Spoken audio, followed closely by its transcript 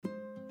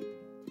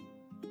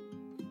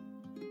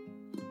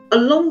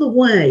along the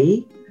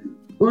way,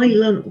 I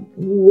learned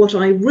what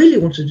I really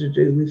wanted to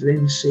do with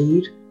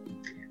linseed,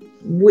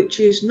 which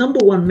is number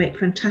one, make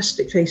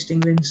fantastic tasting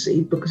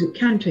linseed because it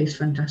can taste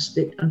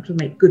fantastic, and to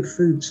make good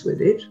foods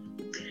with it.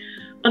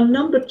 And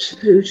number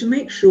two, to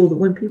make sure that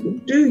when people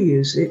do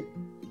use it,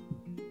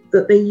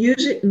 that they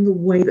use it in the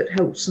way that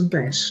helps them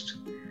best.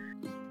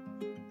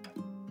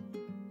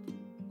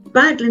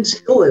 Bad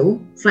linseed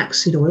oil,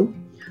 flaxseed oil,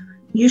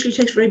 usually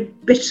tastes very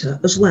bitter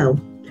as well.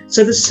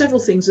 So there's several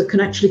things that can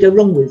actually go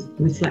wrong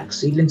with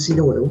flaxseed, linseed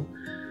oil.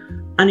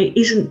 And it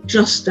isn't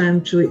just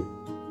down to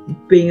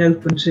it being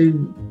open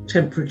to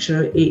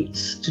temperature,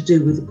 it's to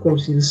do with the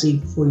quality of the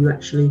seed before you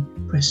actually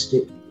pressed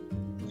it,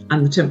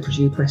 and the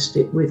temperature you pressed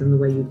it with and the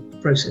way you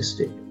processed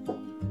it.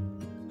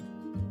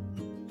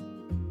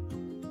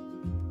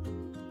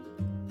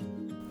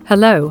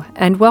 Hello,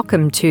 and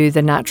welcome to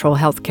the Natural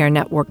Healthcare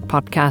Network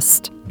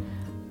podcast.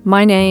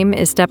 My name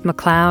is Deb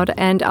McLeod,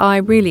 and I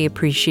really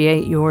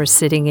appreciate your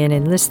sitting in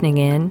and listening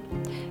in.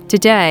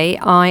 Today,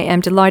 I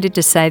am delighted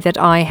to say that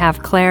I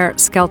have Clare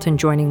Skelton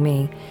joining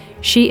me.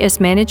 She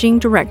is Managing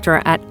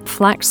Director at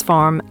Flax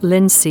Farm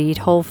Linseed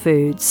Whole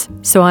Foods.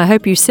 So I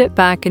hope you sit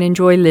back and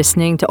enjoy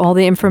listening to all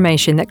the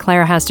information that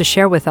Clare has to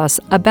share with us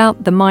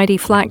about the mighty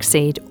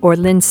flaxseed, or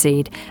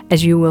linseed,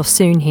 as you will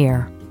soon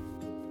hear.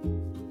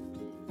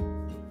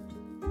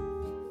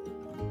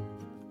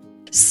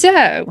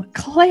 So,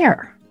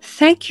 Clare,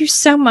 thank you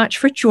so much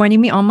for joining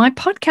me on my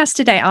podcast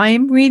today. I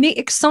am really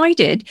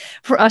excited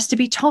for us to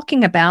be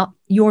talking about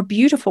your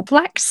beautiful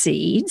flax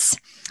seeds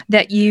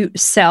that you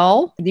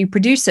sell. You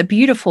produce a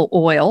beautiful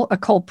oil, a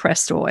cold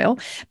pressed oil,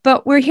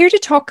 but we're here to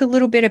talk a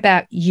little bit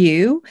about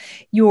you,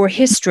 your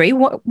history,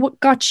 what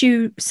got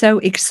you so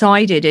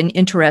excited and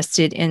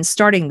interested in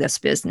starting this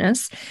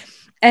business.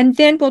 And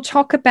then we'll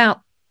talk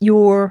about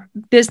your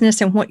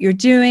business and what you're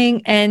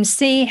doing and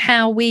see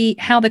how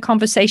the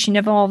conversation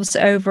evolves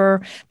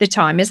over the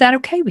time. Is that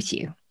okay with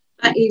you?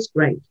 That is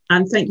great.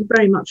 And thank you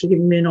very much for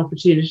giving me an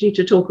opportunity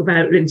to talk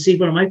about linseed,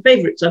 one of my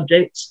favourite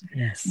subjects,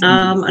 yes.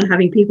 And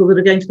having people that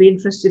are going to be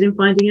interested in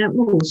finding out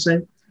more.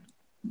 So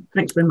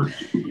thanks very much.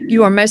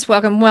 You are most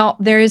welcome. Well,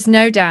 there is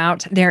no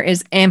doubt there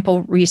is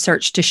ample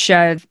research to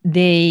show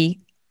the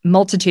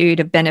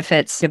multitude of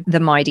benefits of the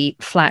mighty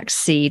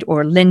flaxseed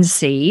or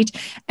linseed.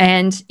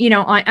 And,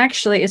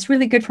 it's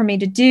really good for me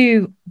to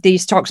do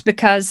these talks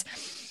because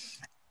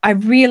I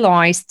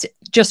realized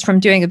just from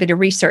doing a bit of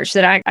research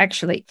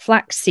that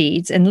flax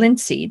seeds and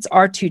linseeds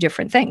are two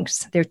different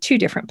things. They're two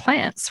different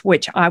plants,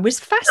 which I was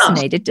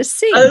fascinated to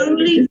see.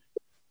 Only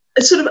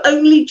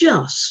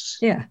just.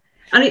 Yeah.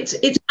 And it's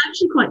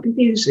actually quite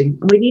confusing.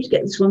 And we need to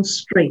get this one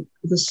straight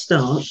at the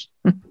start.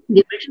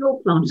 The original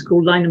plant is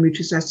called Linum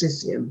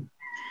accessium.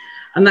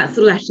 And that's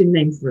the Latin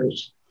name for it.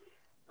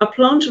 A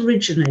plant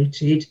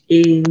originated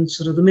in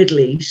sort of the Middle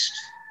East,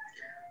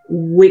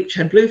 which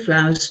had blue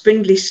flowers,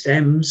 spindly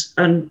stems,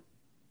 and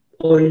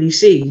oily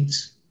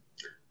seeds.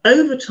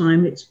 Over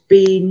time, it's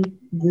been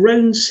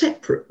grown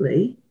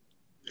separately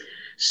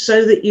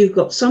so that you've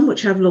got some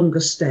which have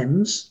longer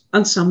stems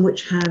and some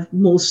which have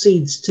more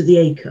seeds to the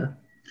acre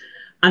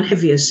and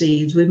heavier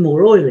seeds with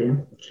more oil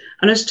in.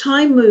 And as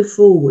time moved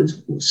forward,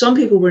 some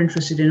people were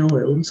interested in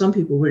oil and some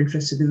people were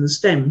interested in the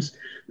stems.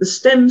 The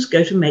stems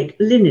go to make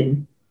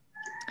linen.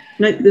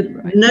 Note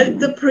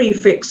the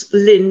prefix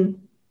lin,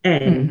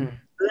 N.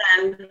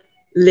 Lan,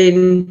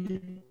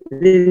 lin,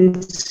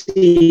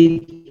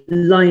 linseed,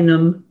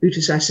 linum,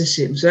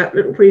 accessium. So that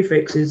little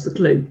prefix is the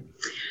clue.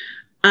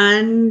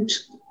 And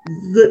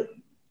the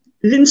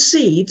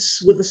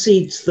linseeds were the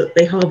seeds that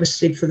they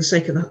harvested for the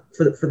sake of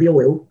for the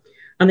oil.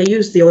 And they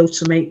used the oil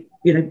to make,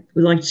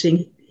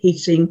 lighting,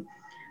 heating,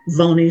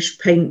 varnish,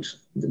 paint,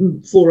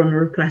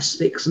 forerunner of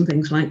plastics and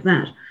things like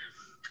that.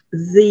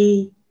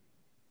 The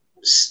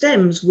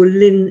stems were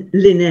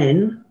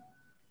linen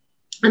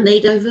and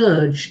they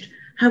diverged.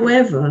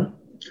 However,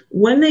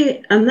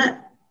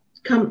 that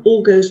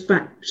all goes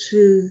back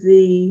to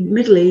the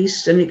Middle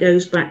East, and it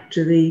goes back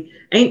to the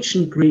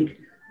ancient Greek,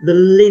 the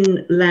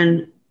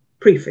lan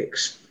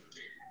prefix.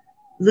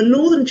 The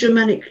Northern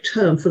Germanic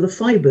term for the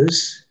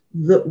fibres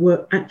that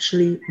were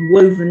actually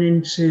woven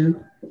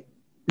into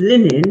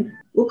linen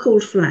were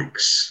called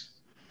flax.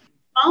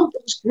 Plant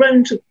that was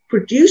grown to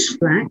produce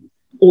flax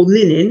or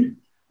linen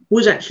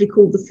was actually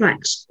called the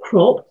flax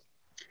crop.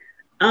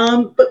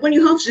 But when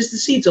you harvested the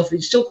seeds off, you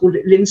still called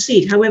it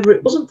linseed. However,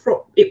 it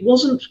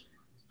wasn't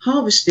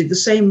harvested the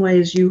same way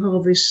as you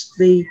harvest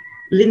the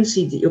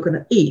linseed that you're going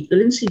to eat. The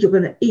linseed you're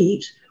going to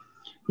eat,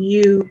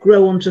 you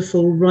grow onto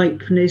full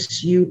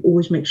ripeness. You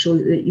always make sure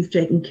that you've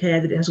taken care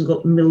that it hasn't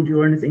got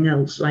mildew or anything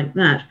else like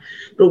that.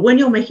 But when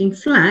you're making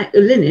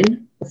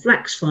linen,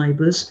 flax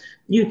fibres,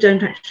 you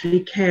don't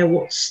actually care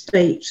what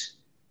state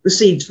the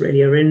seeds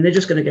really are in. They're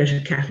just going to go to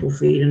cattle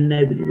feed and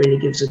nobody really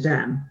gives a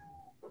damn.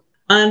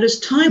 And as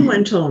time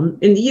went on,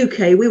 in the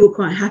UK, we were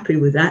quite happy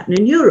with that. And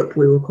in Europe,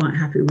 we were quite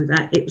happy with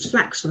that. It was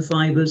flax for the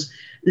fibres,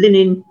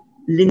 linen,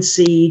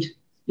 linseed.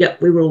 Yep,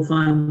 we were all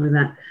fine with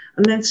that.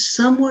 And then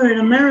somewhere in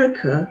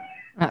America,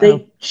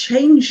 they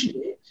changed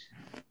it.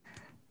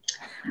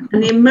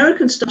 And the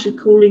Americans started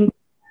calling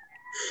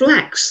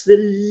flax the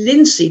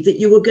linseed that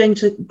you were going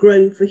to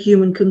grow for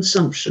human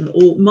consumption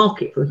or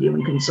market for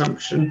human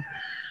consumption,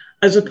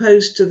 as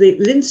opposed to the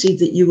linseed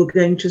that you were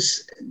going to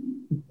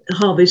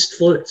harvest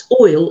for its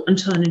oil and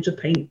turn into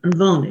paint and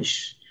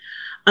varnish.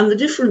 And the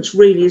difference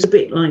really is a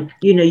bit like,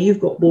 you know, you've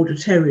got border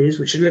terriers,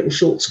 which are little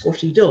short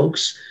squatty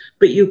dogs,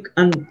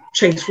 and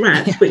chase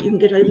rats, but you can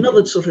get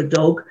another sort of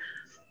dog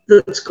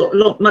that's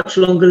got much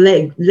longer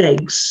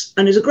legs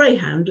and is a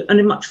greyhound and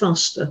is much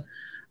faster.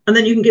 And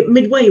then you can get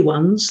midway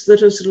ones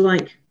that are sort of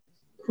like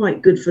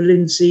quite good for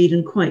linseed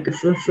and quite good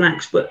for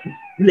flax, but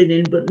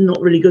linen, but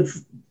not really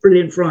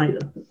brilliant for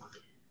either.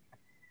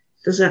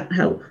 Does that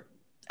help?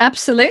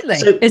 Absolutely.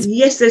 So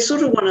yes, they're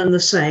sort of one and the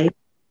same,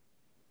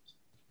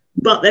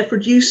 but they're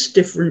produced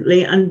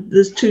differently. And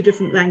there's two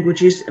different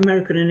languages.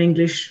 American and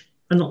English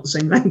are not the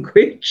same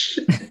language.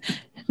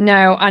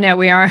 No, I know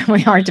we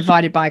are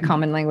divided by a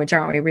common language,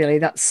 aren't we? Really,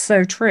 that's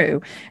so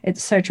true.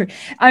 It's so true.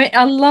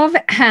 I love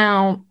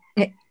how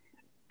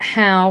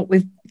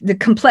with the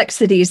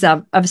complexities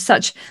of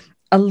such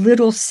a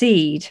little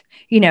seed,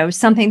 you know,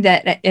 something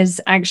that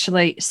is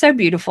actually so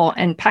beautiful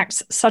and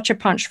packs such a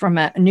punch from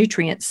a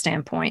nutrient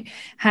standpoint,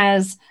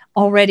 has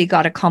already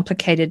got a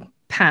complicated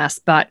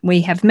past, but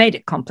we have made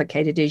it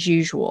complicated as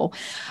usual.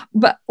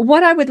 But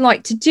what I would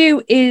like to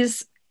do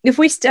is,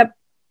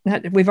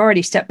 we've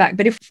already stepped back,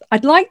 but if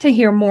I'd like to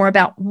hear more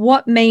about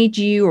what made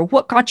you or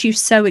what got you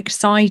so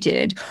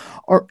excited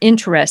or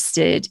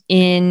interested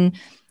in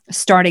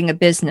starting a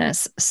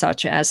business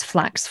such as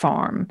Flax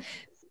Farm.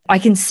 I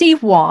can see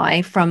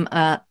why from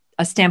a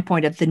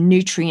standpoint of the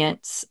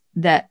nutrients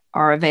that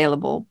are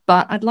available,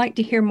 but I'd like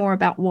to hear more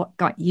about what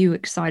got you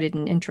excited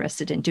and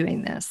interested in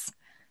doing this.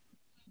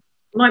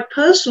 My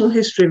personal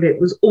history of it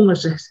was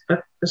almost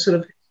a sort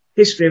of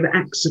history of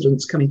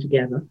accidents coming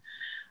together.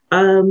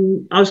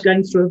 I was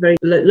going through a very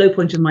low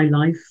point in my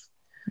life,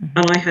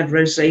 and I had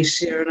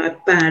rosacea and a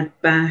bad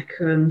back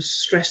and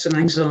stress and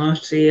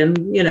anxiety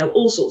and, you know,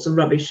 all sorts of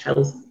rubbish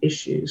health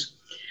issues.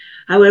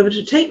 However,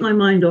 to take my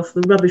mind off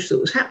the rubbish that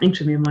was happening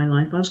to me in my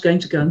life, I was going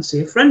to go and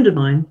see a friend of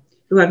mine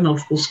who had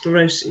multiple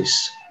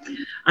sclerosis.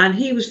 And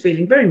he was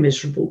feeling very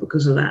miserable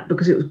because of that,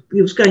 because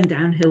he was going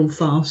downhill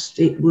fast.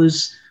 It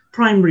was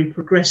primary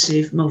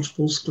progressive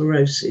multiple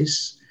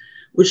sclerosis,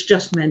 which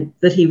just meant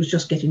that he was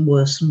just getting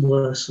worse and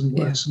worse and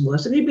worse and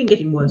worse. And he'd been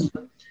getting worse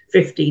for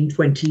 15,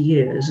 20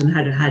 years and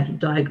had a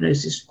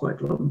diagnosis for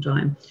quite a long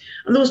time.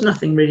 And there was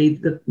nothing really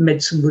that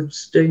medicine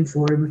was doing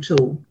for him at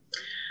all.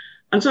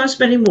 And so I was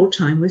spending more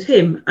time with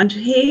him. And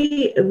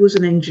he was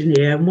an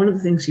engineer. And one of the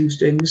things he was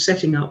doing was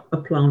setting up a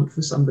plant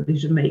for somebody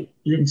to make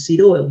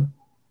linseed oil.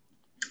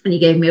 And he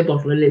gave me a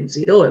bottle of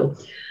linseed oil.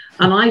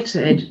 And I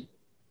said,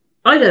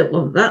 I don't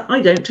want that.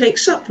 I don't take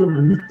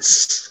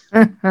supplements.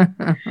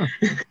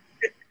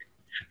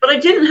 But I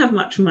didn't have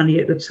much money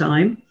at the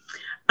time.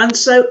 And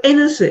so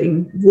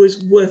anything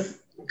was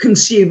worth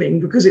consuming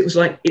because it was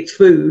like, it's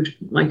food.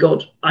 My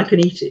God, I can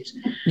eat it.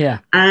 Yeah.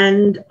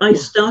 And I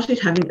started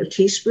having a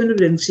teaspoon of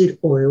linseed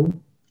oil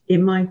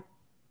in my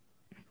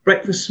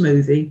breakfast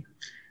smoothie.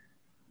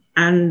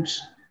 And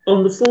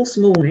on the fourth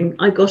morning,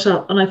 I got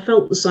up and I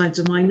felt the sides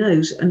of my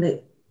nose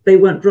and they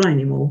weren't dry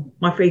anymore.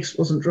 My face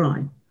wasn't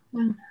dry.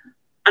 Mm.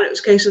 And it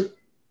was a case of,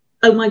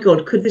 oh my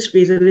God, could this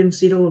be the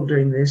linseed oil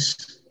doing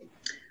this?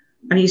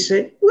 And he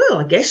said, well,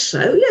 I guess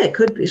so. Yeah, it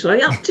could be. So I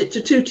upped it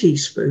to 2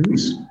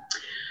 teaspoons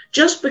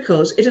just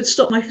because it had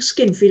stopped my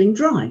skin feeling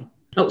dry.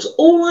 That was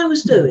all I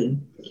was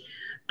doing.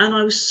 And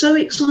I was so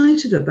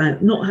excited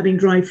about not having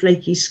dry,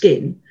 flaky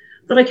skin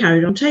that I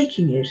carried on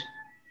taking it.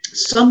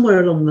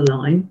 Somewhere along the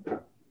line,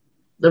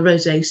 the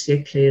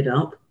rosacea cleared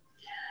up.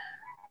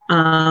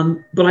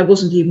 But I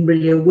wasn't even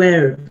really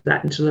aware of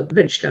that until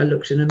eventually I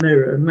looked in a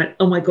mirror and went,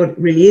 oh my God, it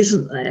really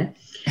isn't there.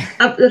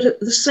 At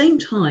the same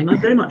time, I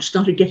very much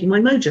started getting my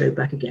mojo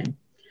back again.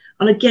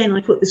 And again,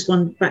 I put this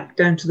one back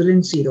down to the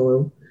linseed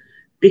oil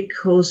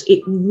because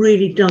it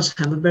really does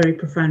have a very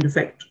profound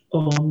effect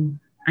on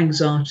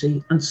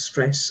anxiety and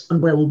stress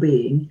and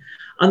well-being.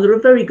 And there are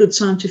very good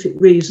scientific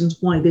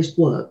reasons why this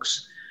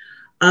works.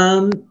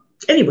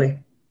 Anyway,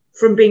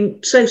 from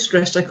being so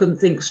stressed I couldn't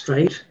think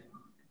straight,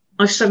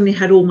 I suddenly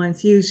had all my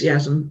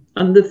enthusiasm.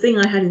 And the thing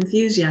I had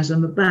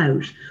enthusiasm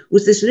about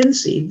was this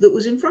linseed that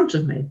was in front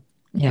of me.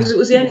 Because it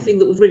was the only thing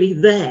that was really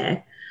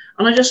there.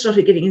 And I just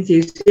started getting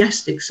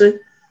enthusiastic. So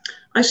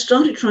I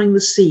started trying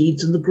the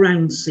seeds and the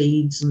ground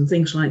seeds and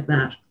things like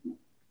that,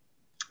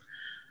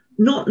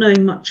 not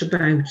knowing much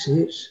about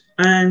it.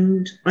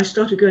 And I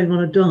started going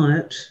on a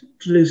diet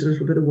to lose a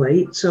little bit of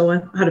weight. So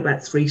I had about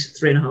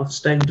 3.5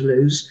 stone to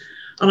lose.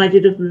 And I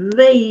did a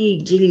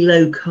vaguely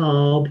low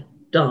carb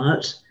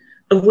diet,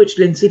 of which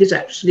linseed is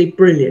actually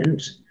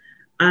brilliant.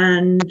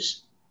 And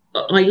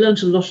I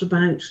learned a lot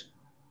about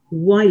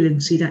why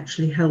linseed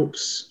actually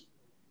helps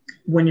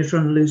when you're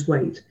trying to lose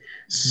weight.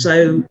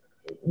 So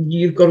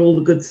you've got all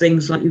the good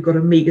things, like you've got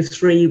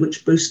omega-3,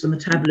 which boosts the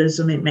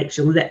metabolism. It makes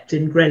your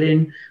leptin,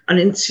 ghrelin, and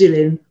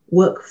insulin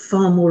work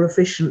far more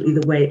efficiently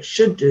the way it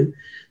should do.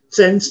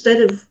 So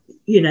instead of,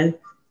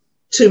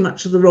 too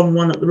much of the wrong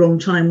one at the wrong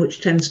time,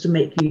 which tends to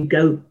make you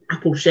go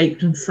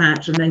apple-shaped and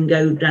fat, and then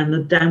go down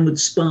the downward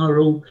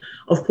spiral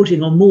of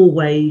putting on more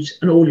weight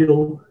and all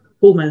your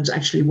hormones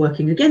actually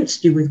working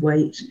against you with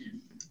weight.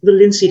 The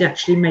linseed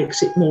actually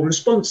makes it more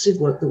responsive,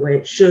 work the way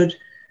it should.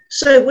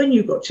 So when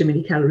you've got too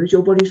many calories,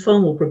 your body's far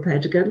more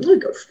prepared to go, oh,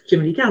 I've got too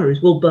many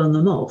calories, we'll burn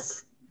them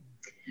off.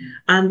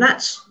 And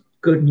that's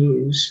good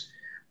news.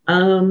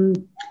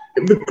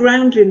 The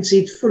ground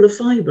linseed's full of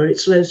fibre. It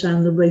slows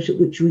down the rate at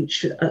which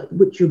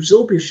you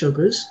absorb your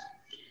sugars.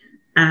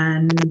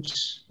 And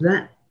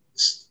that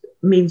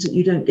means that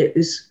you don't get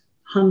this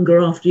hunger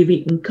after you've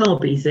eaten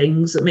carby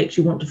things that makes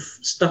you want to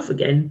stuff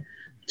again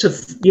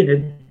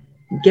to,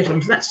 get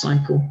onto that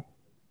cycle.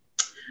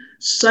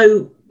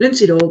 So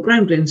linseed oil,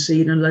 ground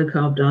linseed and low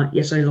carb diet.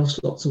 Yes, I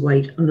lost lots of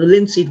weight. And the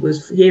linseed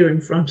was here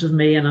in front of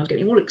me and I was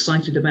getting all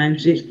excited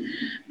about it.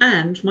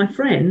 And my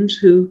friend,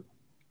 who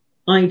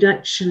I'd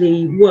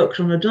actually worked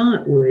on a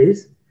diet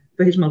with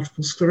for his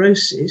multiple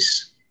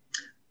sclerosis,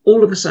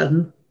 all of a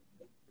sudden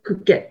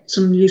could get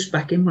some use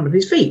back in one of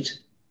his feet.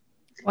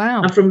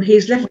 Wow. And from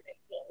his left leg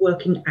not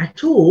working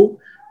at all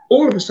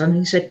of a sudden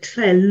he said,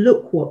 Claire,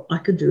 look what I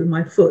can do with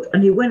my foot.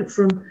 And he went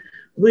from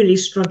really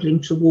struggling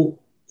to walk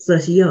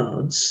 30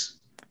 yards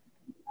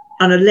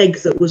and a leg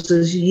that was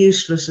as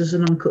useless as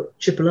an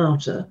uncooked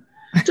chipolata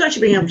to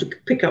actually being able to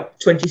pick up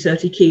 20,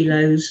 30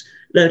 kilos,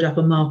 load up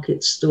a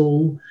market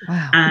stall.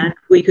 Wow. And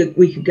we could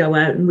go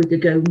out and we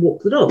could go and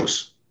walk the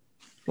dogs.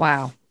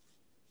 Wow.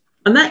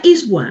 And that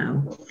is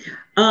wow.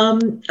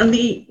 And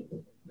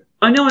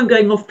I know I'm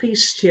going off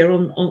piste here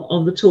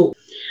on the talk,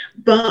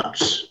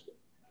 but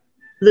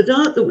the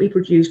diet that we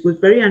produced was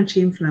very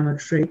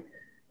anti-inflammatory.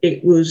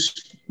 It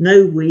was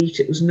no wheat,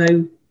 it was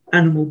no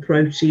animal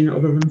protein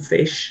other than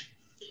fish.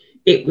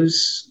 It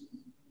was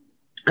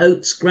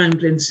oats,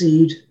 ground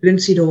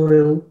linseed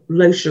oil,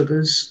 low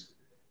sugars,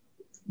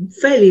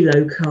 fairly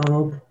low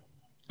carb,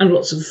 and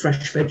lots of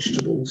fresh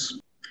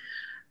vegetables.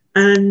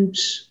 And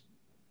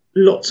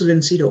lots of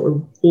linseed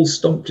oil all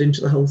stomped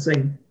into the whole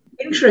thing.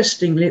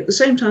 Interestingly, at the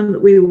same time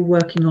that we were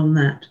working on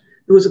that,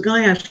 there was a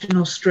guy out in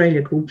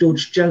Australia called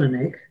George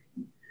Jelinek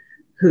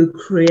who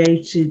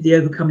created the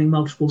Overcoming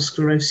Multiple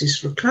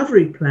Sclerosis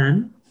Recovery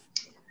Plan.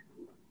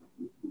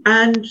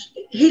 And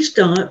his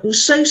diet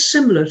was so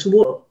similar to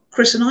what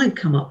Chris and I had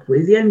come up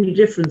with, the only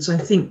difference, I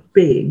think,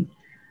 being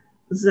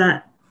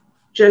that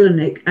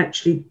Jelinek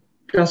actually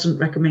doesn't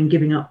recommend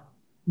giving up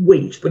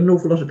wheat, but an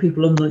awful lot of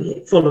people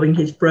following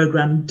his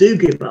program do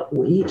give up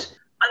wheat.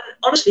 And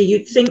honestly,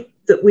 you'd think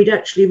that we'd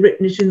actually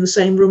written it in the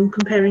same room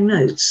comparing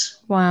notes.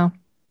 Wow.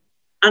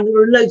 And there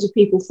were loads of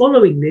people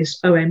following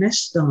this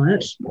OMS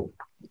diet.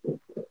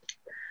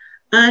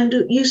 And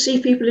you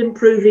see people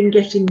improving,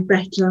 getting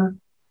better,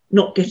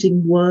 not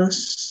getting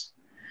worse.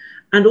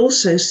 And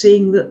also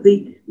seeing that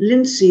the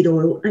linseed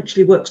oil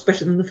actually works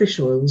better than the fish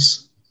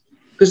oils.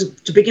 Because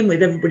to begin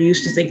with, everybody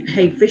used to think,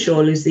 hey, fish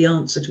oil is the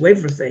answer to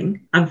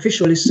everything, and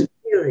fish oil is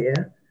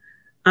superior.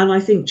 And I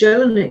think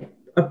Jelinek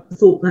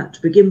thought that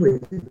to begin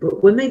with.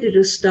 But when they did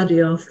a study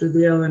after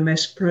the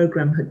OMS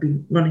program had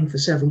been running for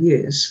several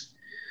years,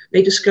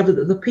 they discovered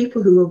that the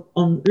people who were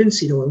on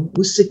linseed oil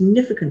were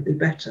significantly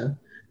better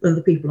than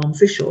the people on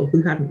fish oil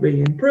who hadn't really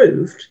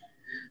improved.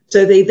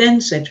 So they then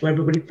said to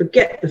everybody,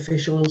 forget the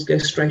fish oils, go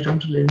straight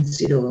onto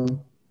linseed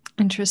oil.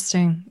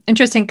 Interesting,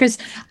 because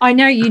I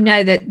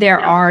know that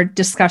there are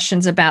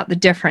discussions about the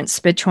difference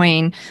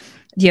between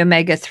the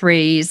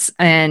omega-3s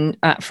and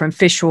from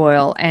fish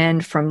oil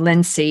and from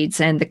linseeds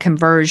and the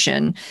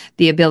conversion,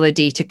 the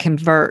ability to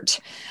convert.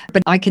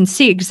 But I can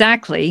see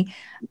exactly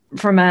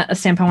from a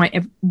standpoint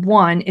of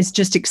one, it's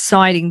just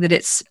exciting that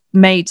it's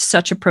made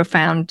such a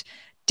profound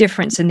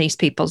difference in these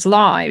people's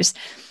lives.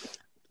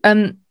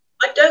 I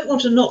don't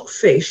want to knock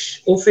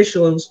fish or fish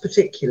oils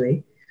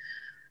particularly.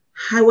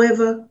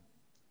 However,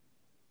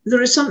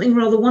 there is something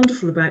rather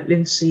wonderful about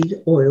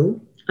linseed oil,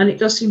 and it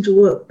does seem to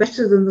work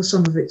better than the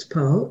sum of its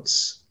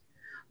parts.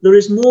 There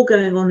is more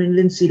going on in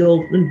linseed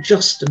oil than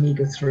just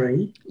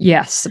omega-3.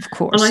 Yes, of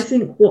course. And I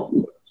think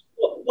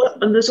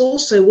and there's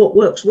also what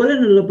works well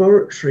in a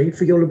laboratory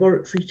for your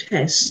laboratory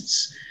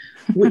tests,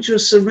 which are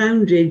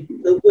surrounded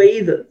the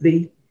way that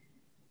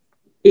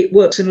it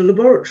works in a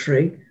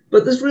laboratory,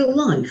 but there's real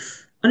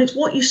life. And it's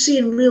what you see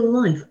in real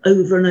life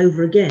over and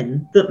over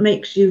again that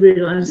makes you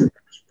realise that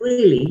that's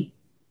really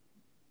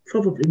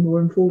probably more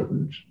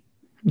important.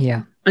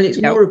 Yeah. And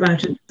it's more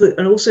about it.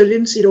 And also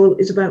linseed oil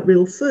is about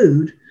real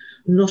food,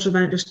 not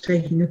about just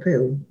taking a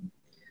pill.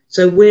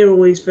 So we're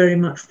always very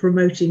much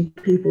promoting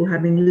people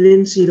having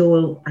linseed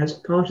oil as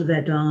part of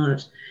their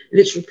diet.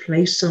 Let's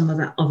replace some of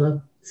that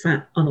other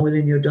fat and oil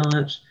in your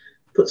diet,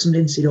 put some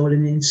linseed oil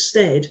in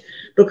instead,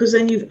 because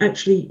then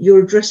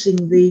you're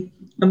addressing the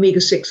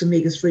omega-6,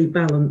 omega-3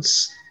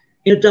 balance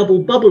in a double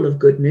bubble of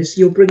goodness.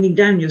 You're bringing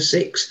down your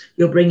 6,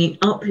 you're bringing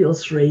up your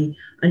 3,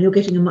 and you're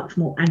getting a much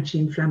more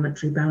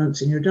anti-inflammatory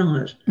balance in your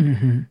diet.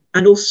 Mm-hmm.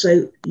 And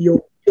also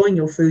you're enjoying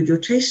your food, you're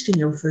tasting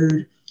your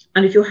food.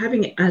 And if you're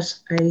having it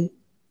as a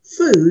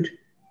food,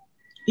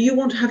 you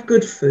want to have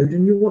good food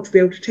and you want to be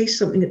able to taste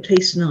something that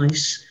tastes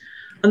nice.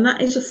 And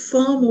that is a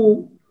far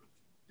more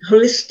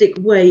holistic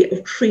way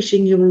of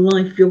treating your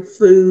life, your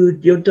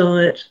food, your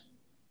diet,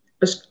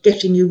 as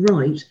getting you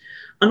right.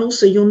 And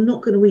also, you're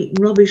not going to eat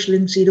rubbish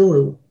linseed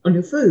oil on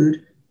your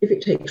food if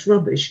it tastes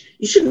rubbish.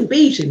 You shouldn't be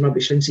eating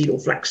rubbish linseed or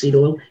flaxseed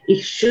oil.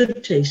 It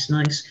should taste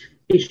nice.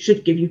 It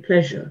should give you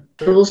pleasure.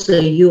 But also,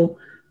 your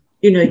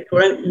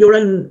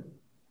own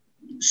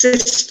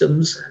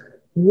systems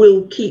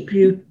will keep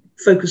you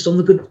focused on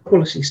the good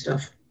quality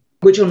stuff,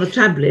 which on a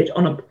tablet,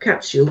 on a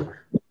capsule,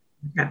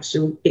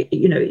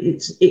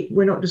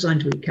 we're not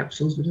designed to eat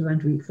capsules, we're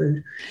designed to eat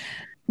food.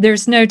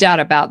 There's no doubt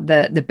about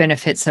the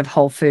benefits of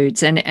whole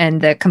foods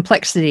and the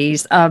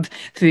complexities of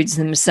foods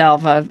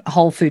themselves, of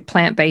whole food,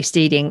 plant-based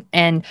eating,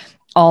 and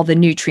all the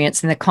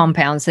nutrients and the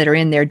compounds that are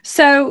in there.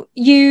 So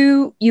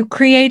you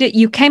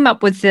came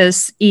up with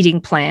this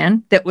eating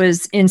plan that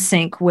was in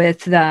sync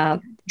with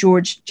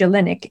George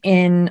Jelinek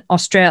in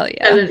Australia.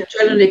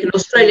 Jelinek in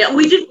Australia. And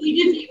we didn't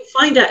even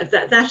find out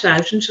that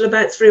out until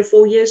about 3 or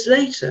 4 years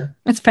later.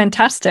 That's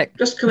fantastic.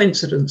 Just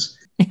coincidence.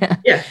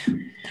 Yeah.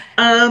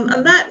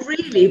 And that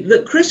really,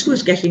 that Chris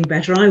was getting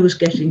better, I was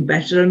getting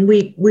better, and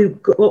we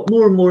got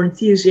more and more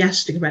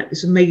enthusiastic about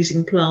this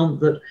amazing plant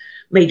that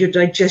made your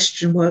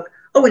digestion work.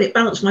 Oh, and it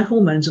balanced my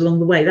hormones along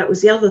the way. That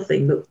was the other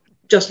thing that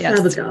just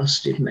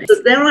flabbergasted me.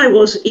 But there I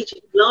was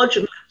eating large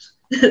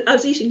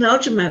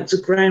amounts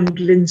of ground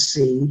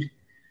linseed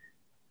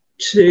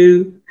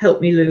to help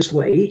me lose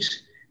weight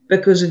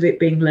because of it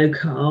being low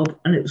carb,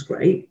 and it was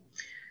great.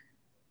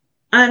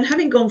 And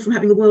having gone from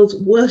having the world's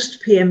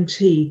worst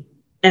PMT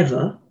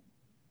ever,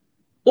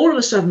 all of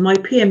a sudden my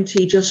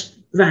PMT just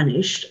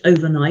vanished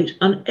overnight,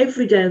 and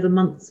every day of the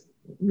month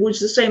was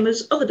the same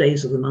as other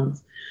days of the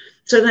month.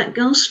 So that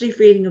ghastly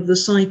feeling of the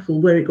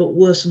cycle where it got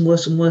worse and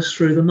worse and worse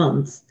through the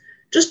month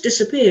just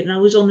disappeared, and I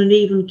was on an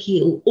even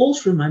keel all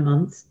through my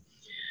month.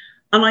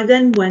 And I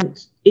then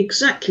went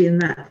exactly in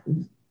that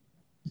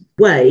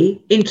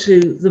way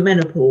into the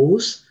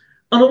menopause,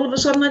 and all of a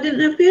sudden I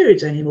didn't have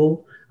periods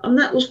anymore. And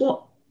that was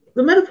what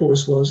the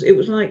menopause was. It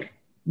was like,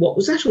 what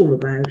was that all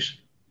about?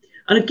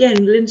 And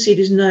again, linseed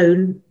is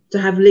known to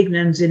have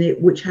lignans in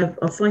it, which have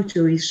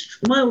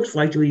mild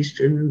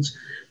phytoestrogens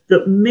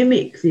that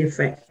mimic the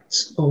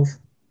effects of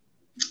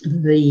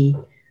the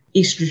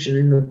estrogen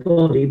in the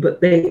body,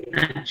 but they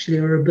actually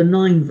are a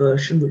benign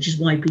version, which is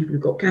why people who've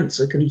got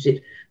cancer can eat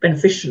it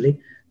beneficially,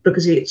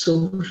 because it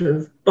sort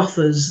of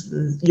buffers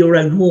your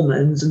own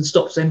hormones and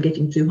stops them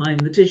getting too high in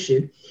the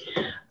tissue.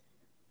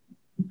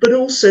 But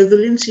also the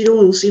linseed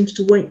oil seems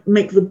to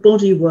make the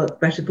body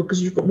work better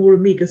because you've got more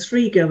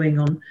omega-3 going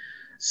on.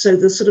 So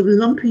the sort of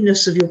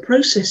lumpiness of your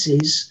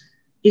processes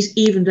is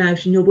evened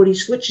out, and your body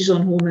switches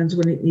on hormones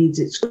when it needs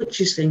it,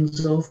 switches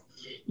things off.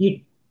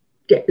 You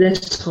get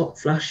less hot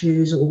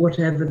flushes or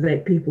whatever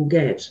that people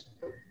get.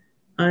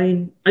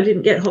 I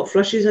didn't get hot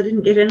flushes. I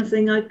didn't get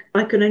anything.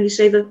 I can only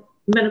say that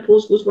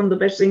menopause was one of the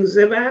best things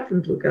that's ever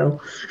happened to a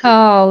girl.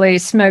 Holy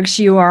smokes,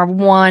 you are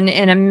one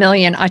in a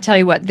million. I tell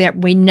you what,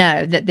 we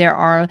know that there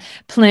are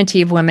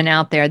plenty of women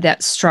out there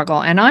that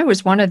struggle, and I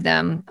was one of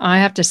them. I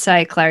have to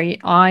say, Claire,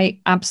 I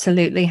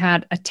absolutely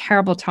had a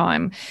terrible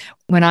time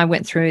when I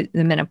went through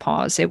the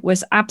menopause. It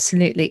was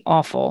absolutely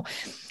awful.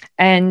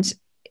 And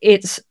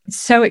it's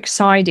so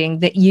exciting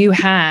that you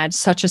had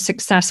such a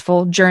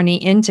successful journey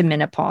into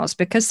menopause,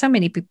 because so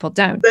many people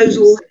don't. Those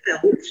all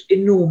helped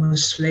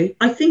enormously.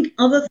 I think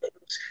other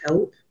things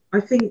help.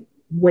 I think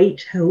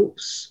weight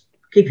helps,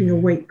 keeping your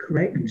weight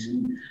correct.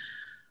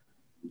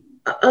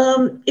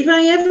 If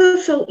I ever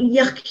felt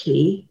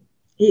yucky,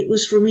 it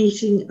was from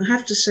eating, I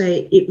have to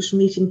say, it was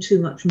from eating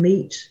too much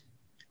meat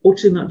or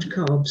too much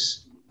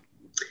carbs.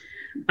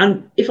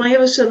 And if I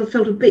ever sort of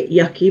felt a bit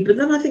yucky, but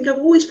then I think I've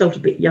always felt a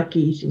bit yucky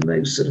eating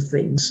those sort of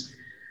things.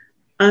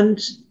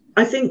 And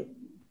I think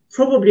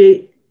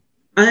probably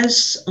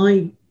as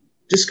I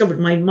discovered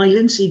my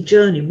linseed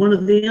journey, one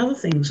of the other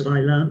things that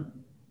I learned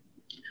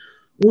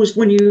was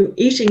when you're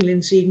eating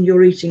linseed and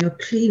you're eating a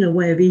cleaner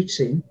way of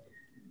eating,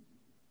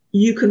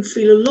 you can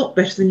feel a lot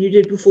better than you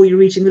did before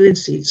you're eating the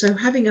linseed. So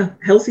having a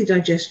healthy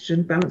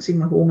digestion, balancing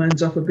my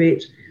hormones up a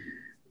bit,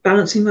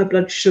 balancing my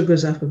blood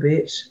sugars up a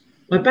bit.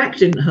 My back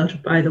didn't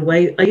hurt, by the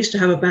way. I used to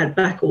have a bad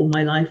back all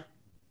my life.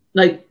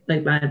 No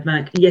bad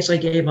back. Yes, I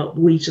gave up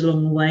wheat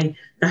along the way.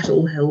 That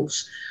all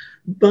helps.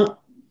 But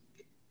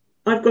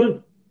I've got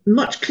a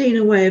much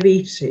cleaner way of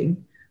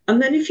eating.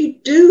 And then if you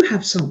do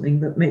have something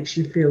that makes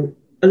you feel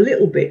a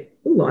little bit,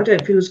 oh, I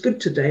don't feel as good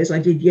today as I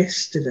did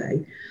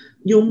yesterday,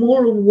 you're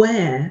more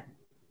aware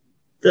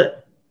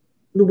that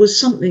there was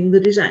something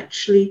that is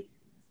actually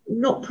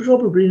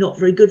probably not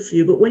very good for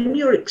you. But when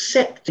you're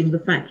accepting the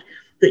fact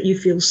that you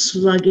feel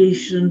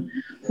sluggish and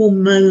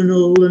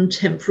hormonal and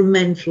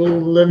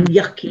temperamental and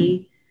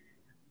yucky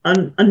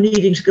and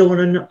needing to go on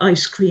an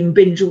ice cream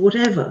binge or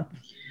whatever,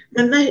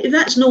 then if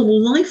that's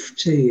normal life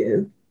to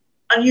you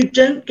and you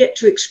don't get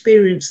to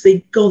experience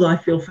the God, I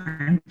feel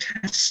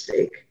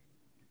fantastic,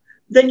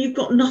 then you've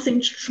got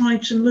nothing to try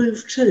to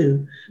move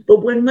to.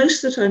 But when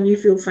most of the time you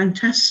feel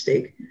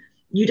fantastic,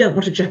 you don't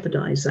want to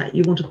jeopardize that.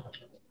 You want to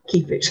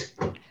keep it.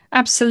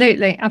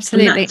 Absolutely. And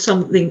Absolutely. that's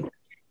something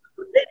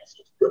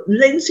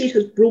linseed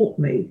has brought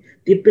me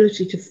the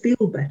ability to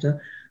feel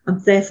better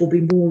and therefore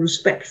be more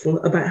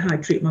respectful about how I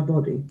treat my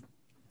body.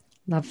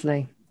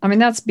 Lovely. I mean,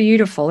 that's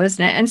beautiful,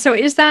 isn't it? And so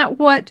is that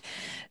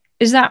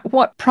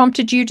what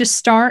prompted you to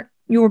start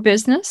your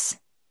business?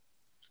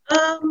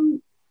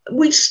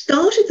 We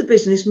started the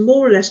business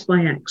more or less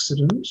by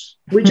accident.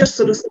 We just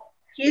sort of thought,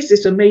 here's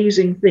this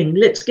amazing thing,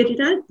 let's get it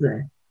out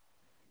there.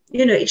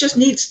 You know, it just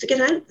needs to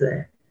get out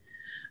there.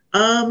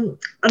 And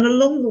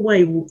along the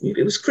way,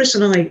 it was Chris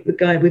and I, the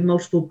guy with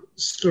multiple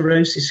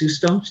sclerosis, who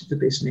started the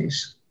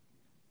business.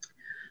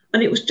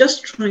 And it was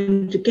just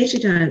trying to get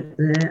it out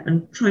there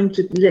and trying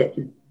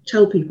to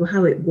tell people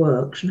how it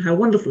worked and how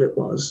wonderful it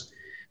was.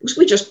 Because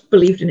we just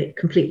believed in it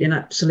completely and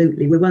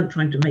absolutely. We weren't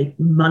trying to make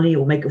money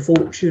or make a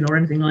fortune or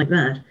anything like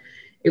that.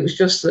 It was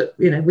just that,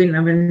 you know, we didn't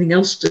have anything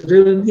else to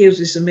do. And here's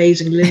this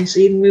amazing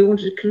linseed, and we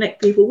wanted to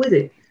connect people with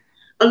it.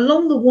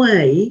 Along the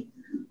way,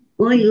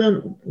 I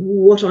learned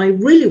what I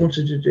really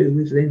wanted to do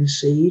with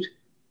linseed,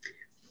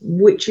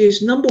 which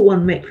is, number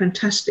one, make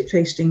fantastic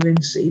tasting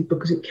linseed,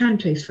 because it can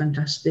taste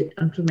fantastic,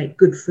 and to make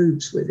good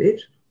foods with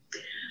it.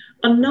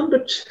 And number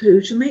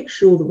two, to make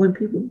sure that when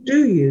people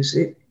do use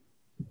it,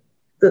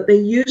 that they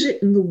use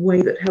it in the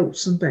way that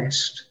helps them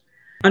best.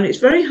 And it's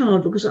very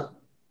hard because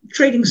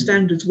trading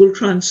standards will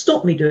try and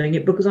stop me doing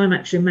it, because I'm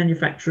actually a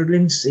manufacturer of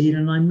linseed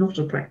and I'm not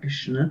a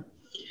practitioner.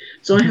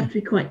 So I have to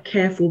be quite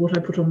careful what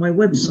I put on my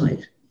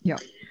website. Yeah.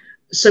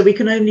 So we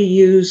can only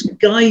use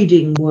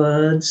guiding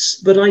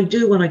words, but I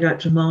do when I go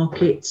out to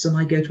markets and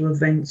I go to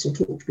events or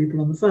talk to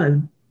people on the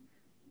phone.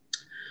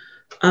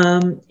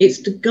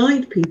 It's to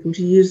guide people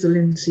to use the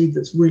linseed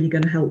that's really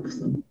going to help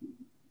them.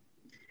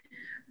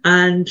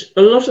 And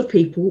a lot of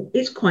people,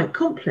 it's quite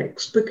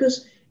complex,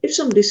 because if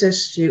somebody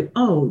says to you,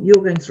 oh,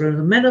 you're going through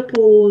the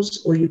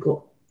menopause, or you've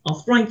got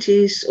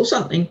arthritis or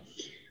something,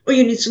 or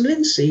you need some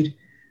linseed,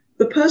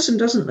 the person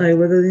doesn't know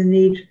whether they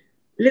need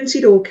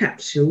linseed oil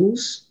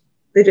capsules.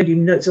 They don't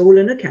even know it's all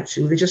in a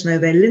capsule. They just know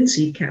they're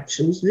linseed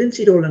capsules,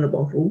 linseed oil in a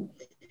bottle,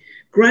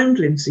 ground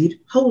linseed,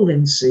 whole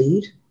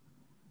linseed,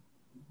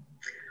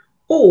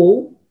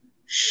 or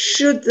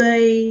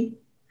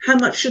how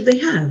much should they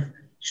have?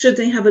 Should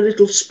they have a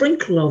little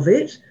sprinkle of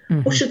it,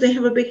 or should they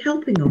have a big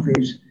helping of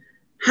it?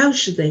 How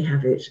should they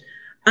have it?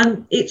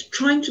 And it's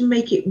trying to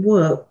make it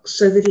work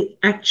so that it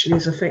actually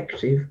is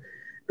effective,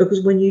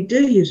 because when you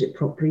do use it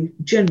properly,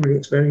 generally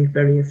it's very,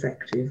 very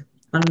effective.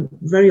 And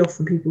very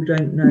often people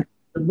don't know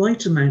the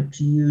right amount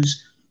to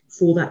use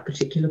for that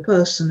particular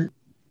person.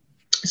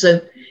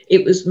 So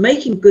it was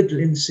making good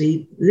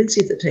linseed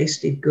that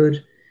tasted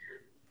good,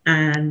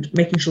 and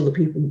making sure that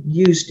people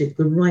used it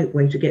the right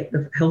way to get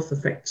the health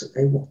effects that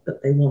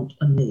they want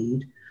and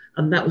need.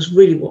 And that was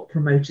really what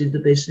promoted the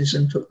business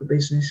and took the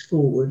business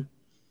forward.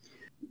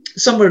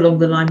 Somewhere along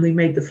the line, we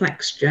made the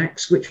flax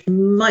jacks, which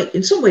might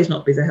in some ways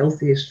not be the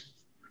healthiest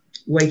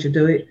way to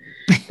do it,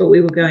 but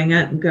we were going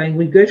out and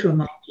we go to a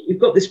market,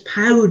 you've got this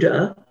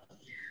powder,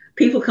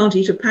 people can't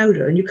eat a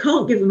powder, and you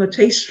can't give them a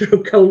taster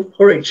of cold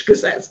porridge,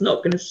 because that's not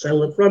going to sell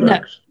the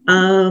product.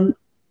 No.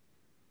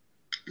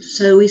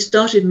 So we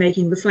started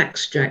making the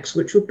flax jacks,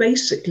 which were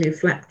basically a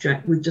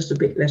flapjack with just a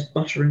bit less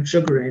butter and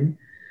sugar in,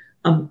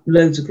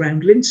 loads of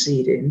ground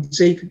linseed in,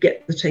 so you could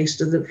get the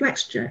taste of the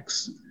flax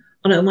jacks.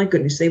 And oh my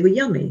goodness, they were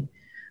yummy.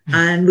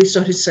 And we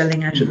started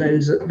selling out of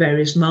those at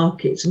various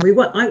markets. And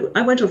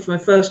I went off to my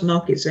first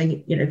market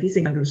saying, you know, if you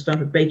think I'm going to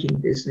start a baking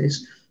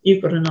business,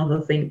 you've got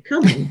another thing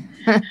coming.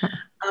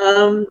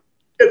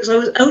 Because I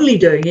was only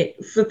doing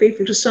it for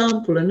people to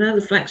sample, and now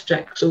the flax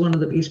jacks are one of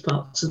the biggest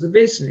parts of the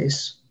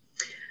business.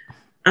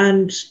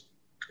 And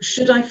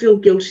should I feel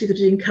guilty that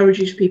it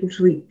encourages people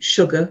to eat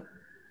sugar?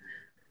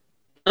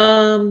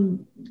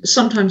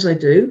 Sometimes I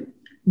do,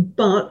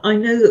 but I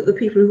know that the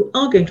people who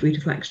are going to eat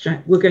a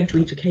flaxjack were going to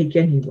eat a cake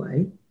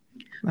anyway.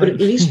 Right. But at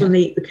least when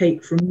they eat the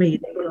cake from me,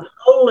 they've got a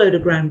whole load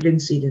of ground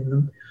linseed in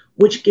them,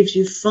 which gives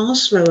you far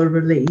slower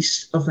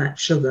release of that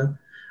sugar.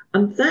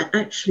 And that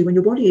actually, when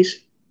your body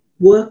is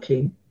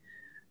working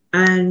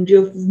and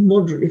you're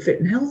moderately fit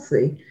and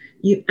healthy,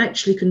 you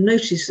actually can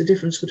notice the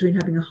difference between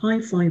having a high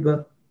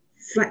fiber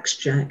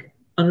flaxjack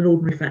and an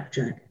ordinary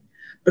flapjack,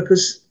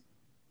 because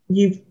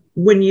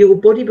when your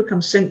body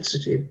becomes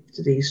sensitive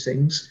to these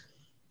things,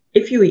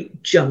 if you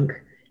eat junk,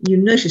 you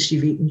notice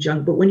you've eaten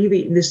junk, but when you've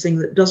eaten this thing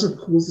that doesn't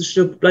cause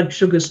the blood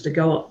sugars to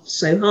go up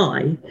so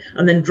high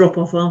and then drop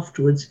off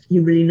afterwards,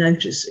 you really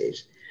notice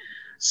it.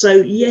 So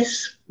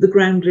yes, the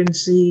ground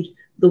linseed,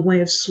 the way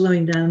of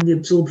slowing down the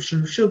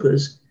absorption of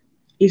sugars,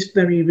 is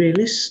very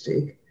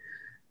realistic.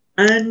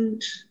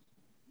 And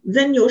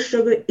then your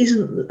sugar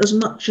isn't as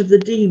much of the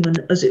demon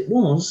as it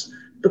was,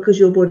 because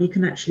your body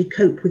can actually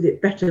cope with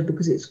it better,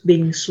 because it's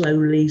being slow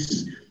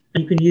release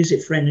and you can use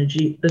it for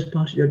energy as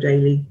part of your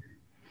daily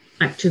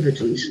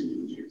activities.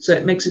 So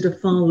it makes it a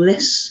far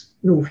less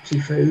naughty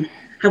food.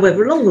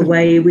 However, along the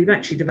way, we've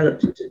actually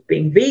developed into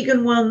being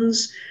vegan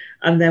ones,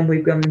 and then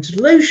we've gone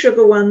into low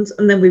sugar ones,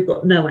 and then we've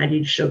got no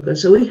added sugar.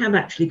 So we have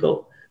actually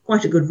got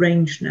quite a good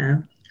range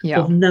now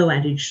of no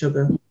added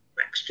sugar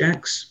flax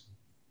jacks.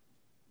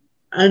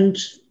 And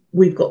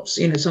we've got,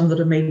 you know, some that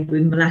are made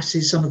with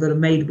molasses, some that are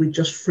made with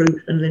just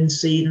fruit and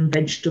linseed and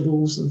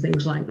vegetables and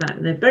things like that.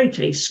 And they're very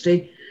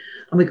tasty.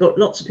 And we've got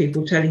lots of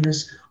people telling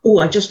us, oh,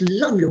 I just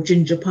love your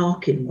ginger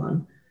parkin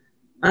one.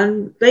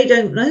 And they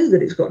don't know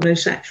that it's got no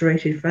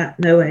saturated fat,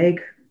 no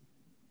egg,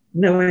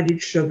 no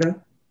added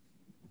sugar.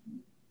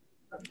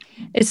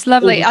 It's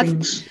lovely.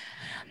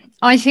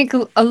 I think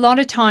a lot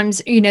of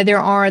times, you know, there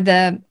are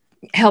the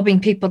helping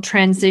people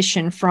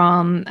transition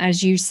from,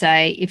 as you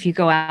say, if you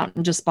go out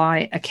and just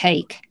buy a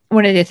cake.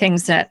 One of the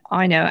things that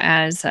I know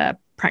as a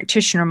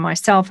practitioner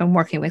myself and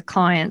working with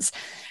clients,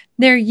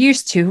 they're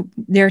used to,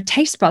 their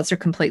taste buds are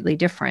completely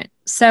different.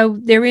 So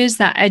there is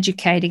that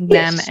educating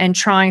them and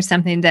trying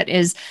something that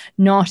is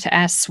not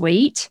as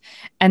sweet,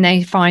 and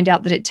they find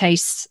out that it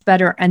tastes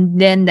better, and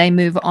then they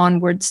move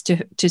onwards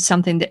to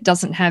something that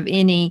doesn't have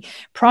any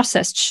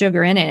processed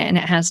sugar in it, and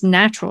it has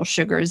natural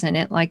sugars in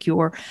it, like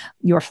your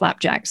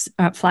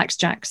flax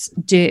jacks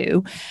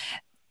do,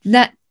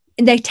 that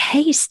they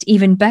taste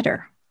even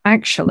better,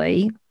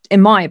 actually,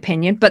 in my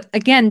opinion. But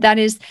again, that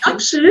is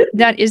absolutely,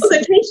 that is,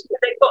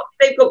 well,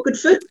 they've got good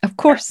food, of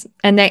course,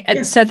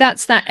 and so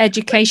that's that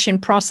education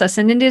process,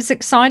 and it is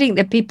exciting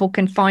that people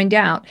can find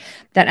out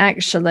that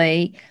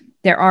actually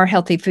there are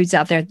healthy foods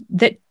out there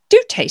that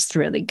do taste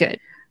really good.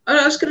 And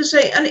I was going to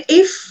say, and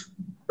if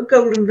a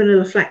golden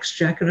vanilla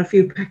flaxjack and a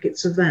few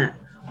packets of that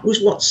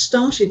was what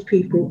started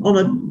people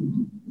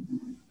on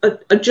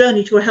a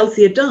journey to a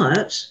healthier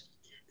diet,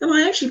 then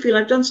I actually feel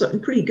I've done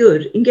something pretty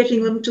good in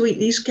getting them to eat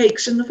these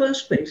cakes in the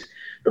first place.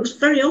 Because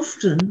very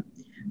often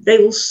they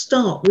will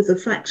start with the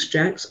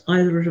flaxjacks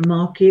either at a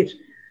market,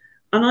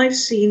 and I've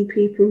seen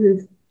people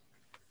who've,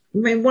 I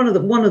mean, one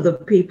of the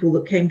people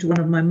that came to one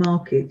of my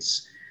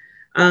markets,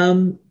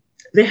 the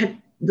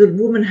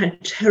woman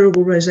had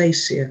terrible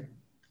rosacea,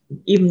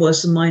 even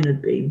worse than mine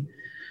had been.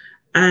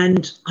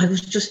 And I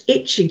was just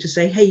itching to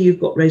say, hey,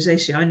 you've got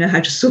rosacea, I know how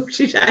to sort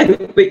it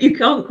out, but you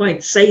can't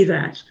quite say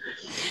that.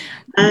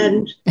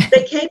 And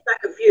they came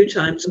back a few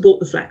times and bought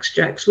the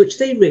flaxjacks, which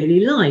they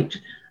really liked.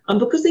 And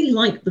because they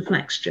liked the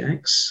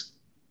flaxjacks,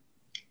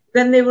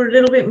 then they were a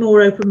little bit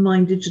more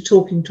open-minded to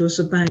talking to us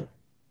about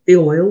the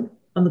oil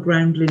and the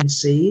ground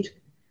linseed.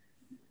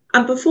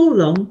 And before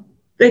long,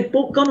 they'd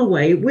gone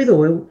away with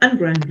oil and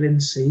ground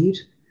linseed.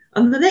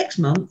 And the next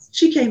month,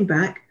 she came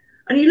back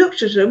and he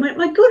looked at her and went,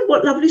 my God,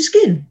 what lovely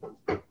skin.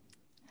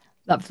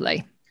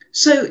 Lovely.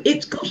 So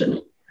it's got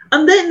it.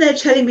 And then they're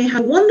telling me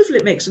how wonderful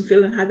it makes them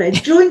feel and how their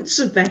joints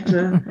are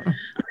better. And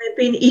they've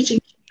been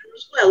eating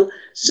as well.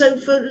 So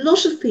for a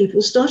lot of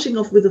people, starting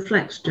off with the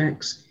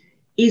flaxjacks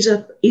is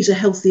a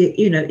healthier,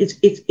 you know,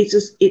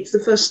 it's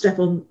the first step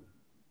on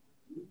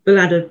the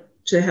ladder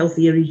to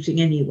healthier eating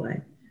anyway.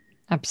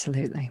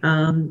 Absolutely.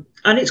 And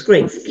it's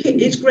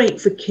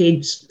great for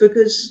kids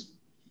because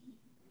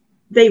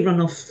they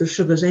run off the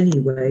sugars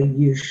anyway,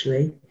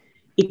 usually.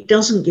 It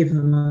doesn't give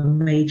them a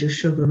major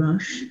sugar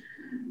rush.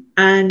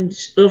 And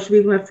a lot of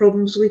people have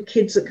problems with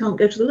kids that can't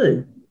go to the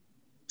loo.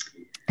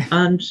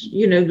 And,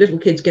 you know, little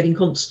kids getting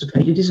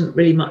constipated isn't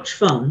really much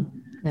fun.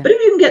 Yeah. But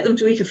if you can get them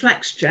to eat a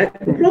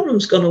flaxjack, the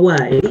problem's gone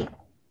away.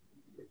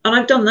 And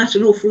I've done that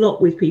an awful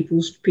lot with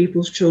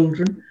people's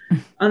children.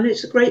 And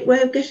it's a great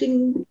way of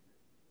getting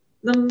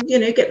them, you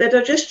know, get their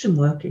digestion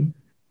working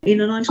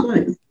in a nice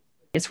way.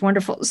 It's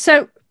wonderful.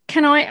 So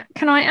can I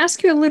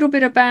ask you a little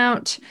bit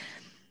about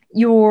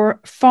your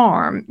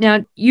farm?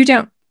 Now, you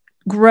don't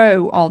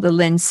grow all the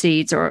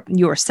linseeds or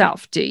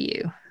yourself, do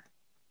you?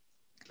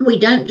 We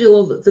don't do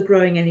all the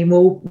growing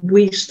anymore.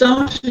 We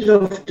started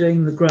off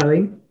doing the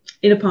growing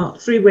in a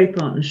three-way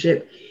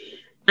partnership,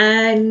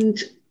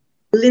 and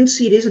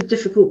linseed is a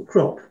difficult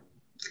crop.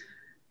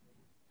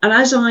 And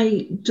as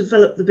I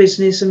developed the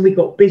business and we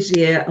got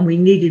busier and we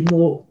needed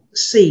more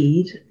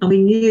seed, and we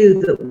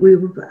knew that we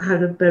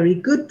had a very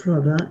good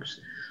product,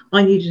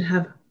 I needed to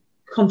have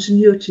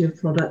continuity of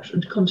product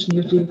and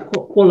continuity of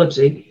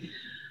quality.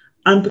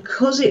 And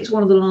because it's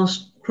one of the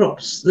last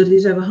crops that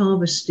is ever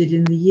harvested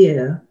in the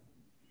year,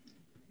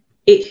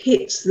 it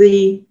hits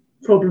the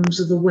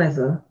problems of the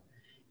weather.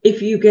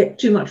 If you get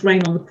too much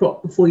rain on the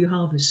crop before you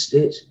harvest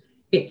it,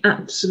 it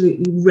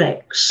absolutely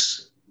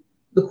wrecks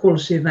the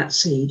quality of that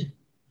seed.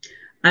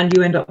 And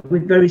you end up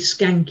with very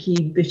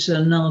skanky,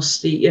 bitter,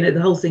 nasty, you know,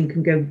 the whole thing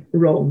can go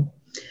wrong.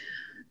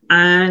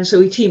 And so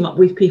we team up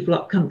with people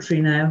up country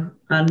now,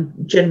 and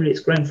generally it's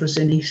grown for us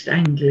in East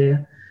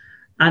Anglia.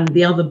 And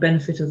the other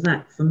benefit of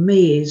that for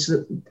me is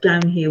that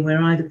down here,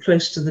 we're either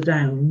close to the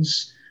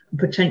downs and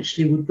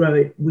potentially would grow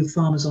it with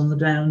farmers on the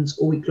downs,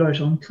 or we grow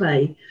it on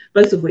clay,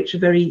 both of which are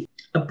very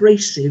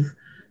abrasive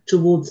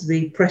towards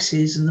the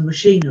presses and the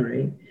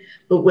machinery.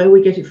 But where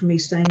we get it from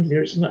East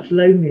Anglia, it's much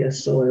loamier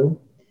soil.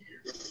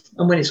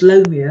 And when it's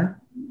loamier,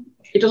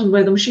 it doesn't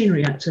wear the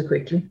machinery out so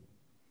quickly.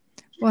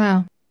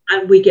 Wow.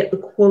 And we get the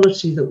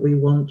quality that we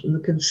want and the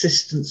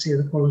consistency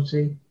of the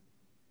quality.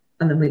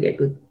 And then we get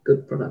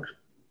good product.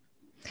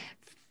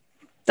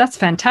 That's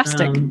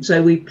fantastic.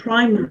 So we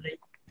primarily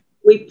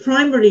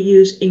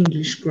use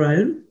English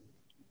grown,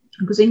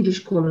 because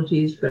English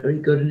quality is very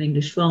good and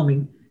English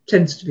farming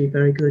tends to be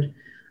very good.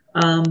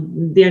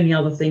 The only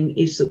other thing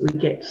is that we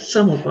get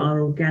some of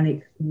our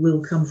organic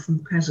will come from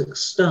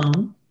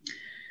Kazakhstan,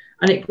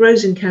 and it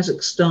grows in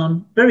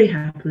Kazakhstan very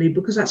happily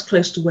because that's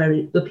close to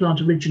where the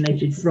plant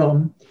originated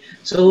from.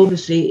 So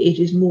obviously it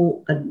is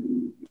more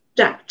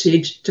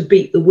adapted to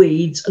beat the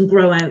weeds and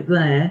grow out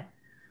there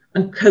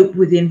and cope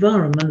with the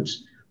environment,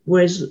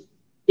 whereas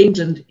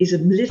England is a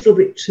little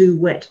bit too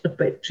wet, a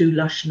bit too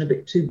lush and a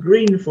bit too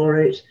green for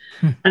it.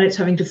 And it's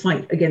having to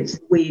fight against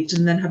the weeds,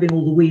 and then having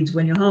all the weeds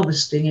when you're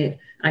harvesting it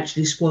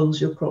actually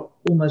spoils your crop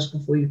almost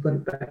before you've got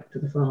it back to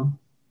the farm.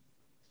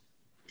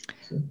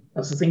 So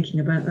that's the thinking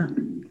about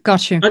that.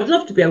 Got you. I'd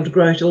love to be able to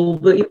grow it all,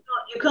 but you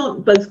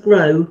can't both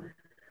grow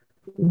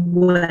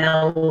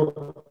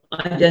well,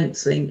 I don't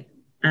think,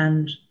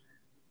 and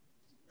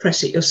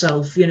press it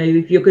yourself. You know,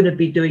 if you're going to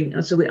be doing,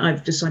 so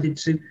I've decided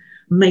to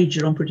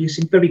major on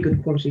producing very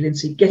good quality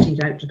linseed, getting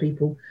it out to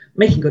people,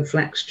 making good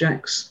flax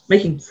jacks,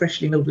 making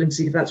freshly milled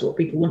linseed if that's what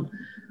people want,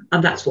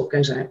 and that's what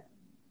goes out.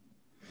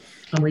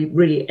 And we're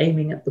really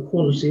aiming at the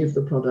quality of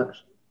the product.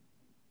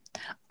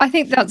 I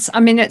think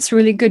it's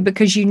really good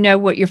because you know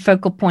what your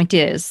focal point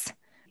is.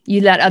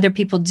 You let other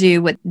people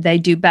do what they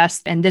do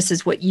best, and this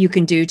is what you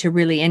can do to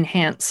really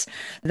enhance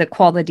the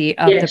quality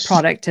of the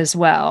product as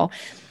well.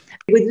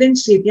 With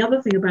linseed, the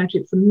other thing about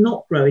it for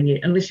not growing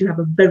it, unless you have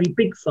a very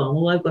big farm,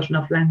 although I've got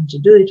enough land to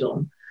do it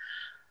on,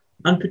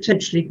 and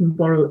potentially can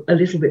borrow a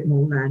little bit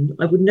more land,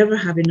 I would never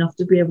have enough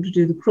to be able to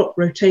do the crop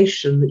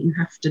rotation that you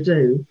have to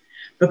do.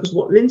 Because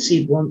what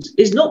linseed wants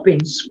is not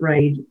being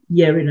sprayed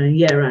year in and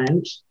year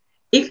out.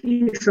 If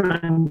you try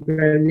and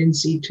grow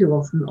linseed too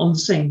often on the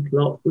same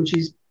plot, which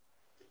is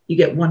you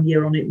get 1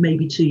 year on it,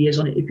 maybe 2 years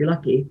on it if you're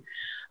lucky,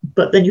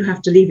 but then you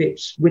have to leave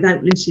it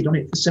without linseed on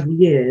it for several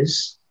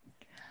years.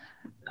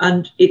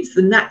 And it's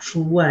the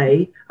natural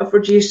way of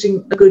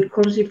producing a good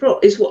quality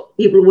crop. Is what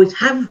people always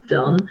have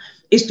done,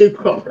 is do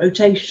crop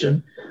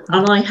rotation.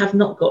 And I have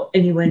not got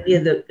anywhere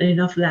near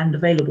enough land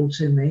available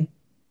to me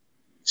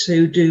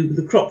to do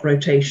the crop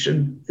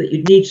rotation that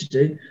you'd need to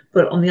do.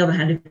 But on the other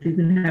hand, if you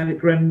can have it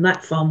grown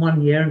that farm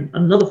 1 year and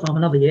another farm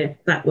another year,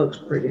 that works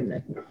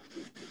brilliantly.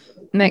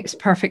 Makes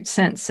perfect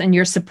sense. And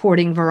you're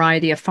supporting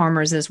variety of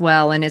farmers as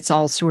well. And it's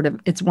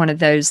one of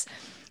those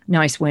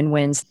nice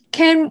win-wins.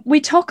 Can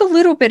we talk a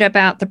little bit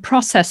about the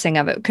processing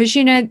of it? Because,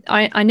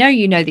 I know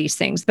you know these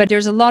things, but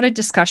there's a lot of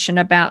discussion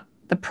about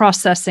the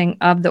processing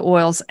of the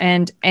oils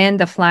and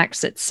the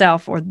flax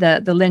itself, or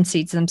the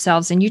linseeds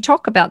themselves. And you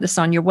talk about this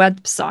on your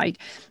website.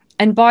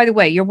 And by the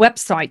way, your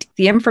website,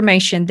 the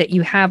information that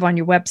you have on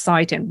your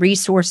website and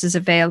resources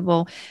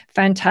available,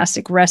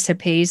 fantastic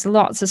recipes,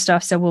 lots of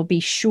stuff. So we'll be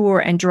sure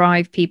and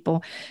drive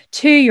people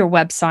to your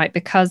website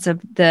because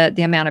of the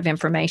amount of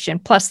information.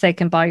 Plus, they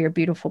can buy your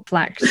beautiful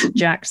flax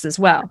jacks as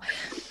well.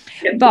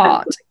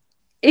 But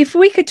if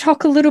we could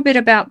talk a little bit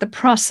about the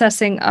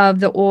processing of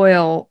the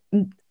oil,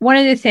 one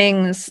of the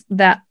things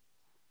that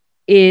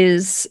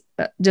is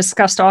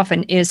discussed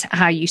often is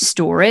how you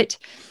store it.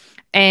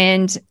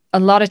 And a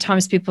lot of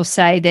times people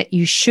say that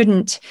you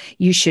should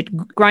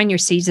grind your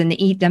seeds and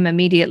eat them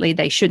immediately.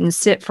 They shouldn't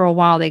sit for a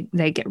while.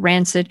 They get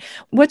rancid.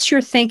 What's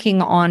your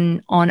thinking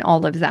on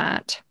all of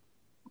that?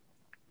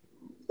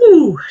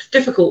 Ooh,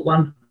 difficult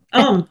one.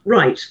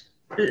 Right.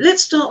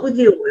 Let's start with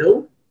the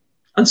oil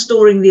and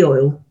storing the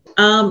oil.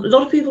 A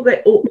lot of people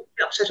get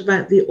upset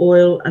about the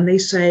oil and they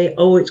say,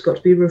 oh, it's got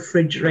to be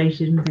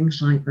refrigerated and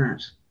things like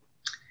that.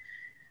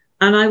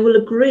 And I will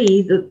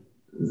agree that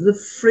the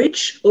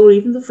fridge or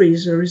even the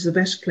freezer is the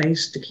best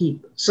place to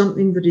keep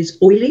something that is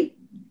oily,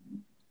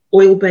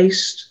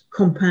 oil-based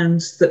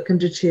compounds that can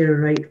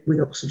deteriorate with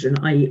oxygen,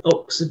 i.e.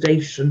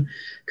 oxidation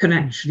can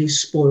actually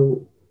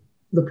spoil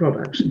the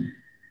product.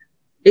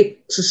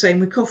 It's the same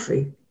with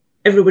coffee.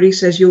 Everybody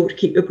says you ought to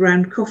keep your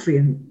ground coffee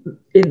in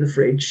the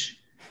fridge.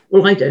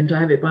 Well, I don't. I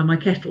have it by my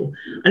kettle.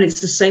 And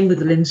it's the same with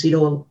the linseed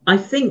oil. I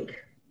think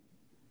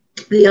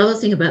the other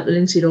thing about the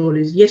linseed oil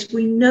is, yes,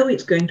 we know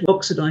it's going to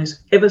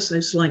oxidize ever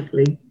so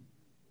slightly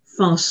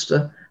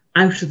faster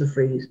out of the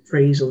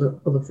freeze or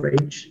the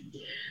fridge.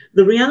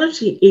 The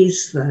reality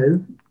is,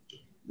 though,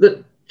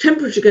 that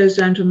temperature goes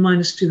down to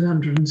minus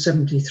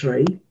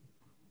 273.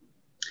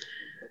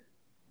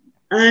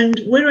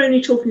 And we're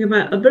only talking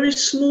about a very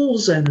small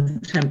zone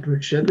of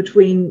temperature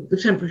between the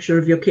temperature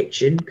of your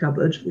kitchen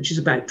cupboard, which is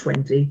about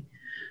 20,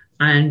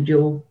 and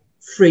your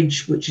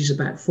fridge, which is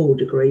about 4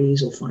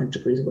 degrees or 5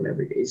 degrees or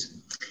whatever it is.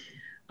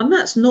 And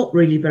that's not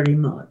really very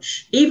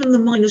much. Even the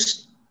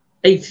minus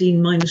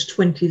 18, minus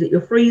 20 that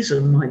your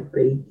freezer might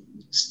be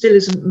still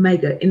isn't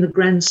mega in the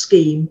grand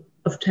scheme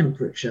of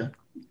temperature,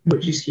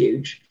 which is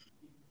huge.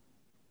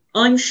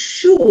 I'm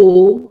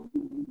sure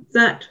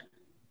that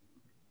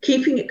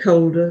keeping it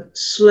colder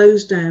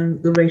slows down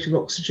the rate of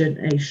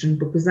oxygenation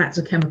because that's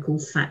a chemical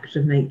fact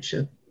of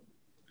nature.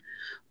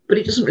 But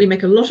it doesn't really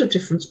make a lot of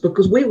difference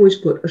because we always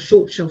put a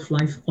short shelf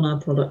life on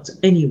our products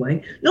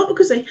anyway, not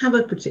because they have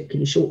a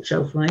particularly short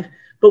shelf life,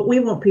 but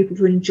we want people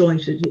to enjoy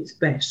it at its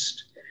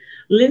best.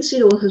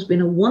 Linseed oil has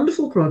been a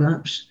wonderful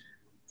product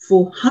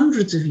for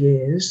hundreds of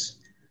years,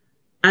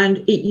 and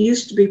it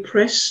used to be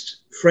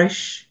pressed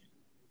fresh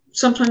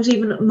sometimes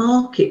even at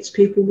markets,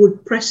 people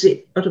would press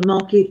it at a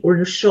market or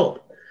in a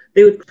shop.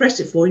 They would press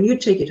it for you, and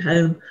you'd take it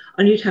home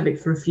and you'd have it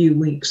for a few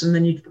weeks, and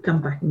then you'd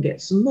come back and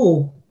get some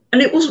more.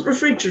 And it wasn't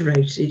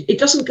refrigerated. It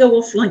doesn't go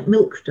off like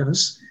milk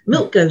does.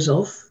 Milk goes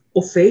off,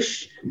 or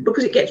fish,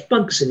 because it gets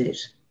bugs in it.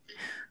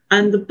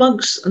 And the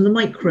bugs and the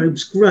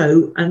microbes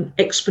grow and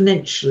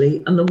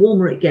exponentially, and the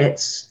warmer it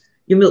gets,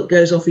 your milk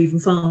goes off even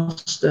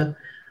faster.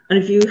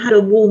 And if you had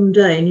a warm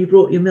day and you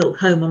brought your milk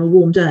home on a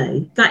warm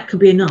day, that could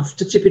be enough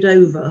to tip it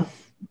over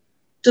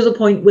to the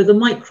point where the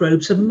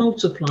microbes have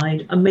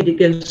multiplied and made it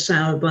go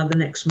sour by the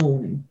next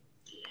morning.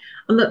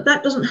 And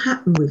that doesn't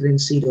happen with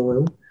linseed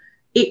oil.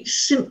 It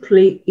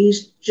simply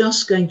is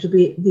just going to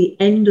be at the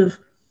end of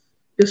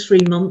your 3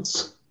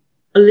 months,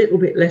 a little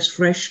bit less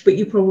fresh, but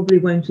you probably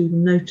won't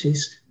even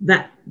notice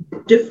that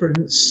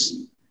difference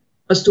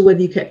as to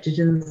whether you kept it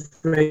in the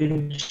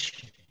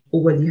fridge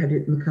or whether you had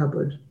it in the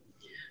cupboard.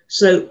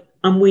 So,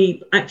 and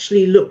we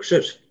actually looked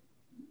at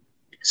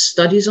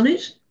studies on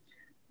it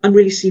and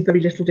really see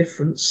very little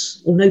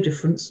difference or no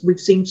difference. We've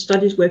seen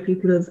studies where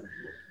people have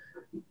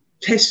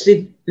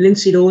tested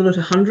linseed oil at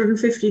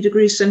 150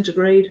 degrees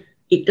centigrade.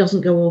 It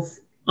doesn't go off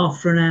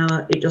after an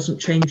hour. It doesn't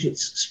change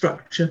its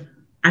structure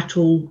at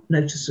all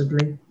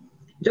noticeably.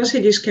 It does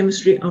hit its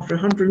chemistry after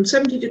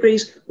 170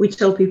 degrees. We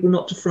tell people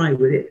not to fry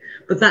with it,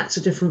 but that's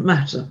a different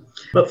matter.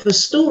 But for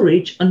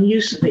storage and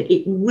use of it,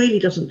 it really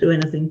doesn't do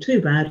anything too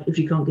bad if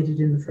you can't get it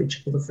in the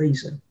fridge or the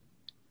freezer.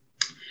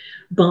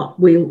 But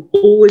we'll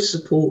always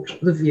support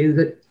the view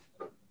that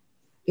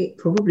it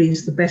probably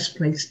is the best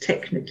place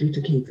technically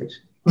to keep it.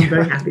 I'm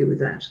very happy with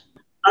that.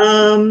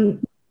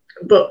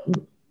 But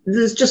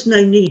there's just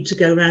no need to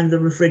go around the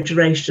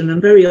refrigeration. And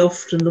very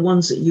often the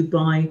ones that you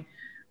buy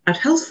at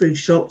health food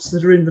shops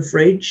that are in the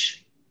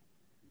fridge,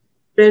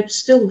 they're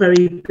still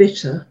very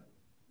bitter.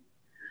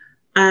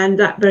 And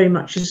that very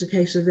much is a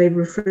case of they've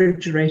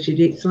refrigerated.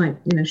 It's like,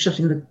 you know,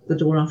 shutting the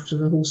door after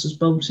the horse has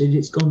bolted.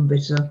 It's gone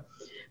bitter.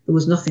 There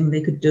was nothing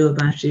they could do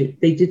about it.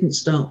 They didn't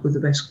start with the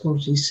best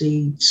quality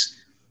seeds.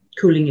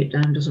 Cooling it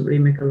down doesn't really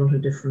make a lot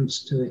of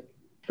difference to it.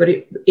 But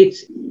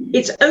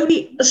it's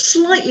only a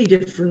slightly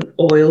different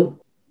oil.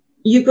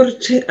 You've got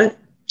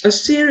a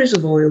series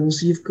of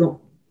oils. You've got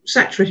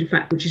saturated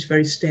fat, which is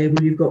very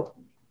stable. You've got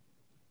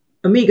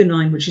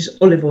omega-9, which is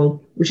olive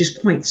oil, which is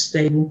quite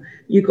stable.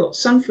 You've got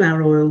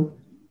sunflower oil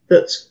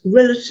that's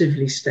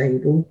relatively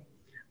stable,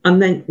 and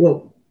then,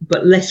 well,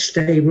 but less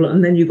stable.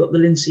 And then you've got the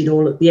linseed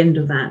oil at the end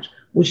of that,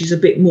 which is a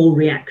bit more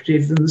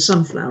reactive than the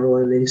sunflower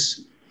oil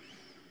is.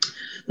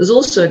 There's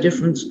also a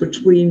difference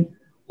between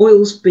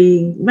oils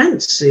being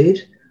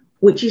rancid,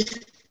 which is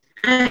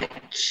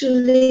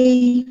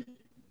actually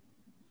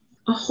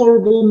a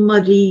horrible,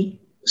 muddy,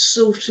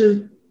 sort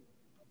of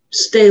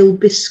stale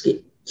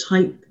biscuit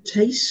type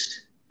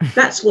taste.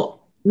 That's what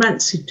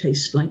rancid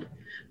tastes like.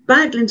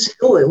 Bad linseed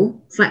oil,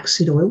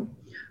 flaxseed oil,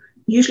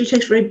 usually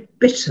tastes very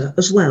bitter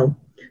as well.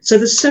 So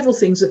there's several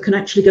things that can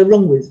actually go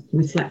wrong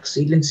with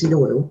flaxseed, linseed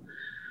oil.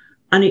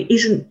 And it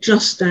isn't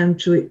just down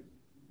to it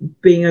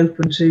being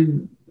open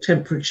to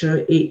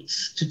temperature.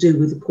 It's to do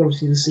with the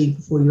quality of the seed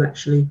before you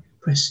actually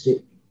pressed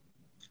it,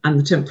 and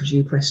the temperature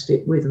you pressed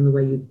it with and the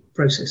way you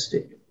processed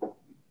it.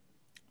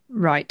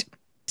 Right.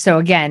 So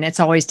again, it's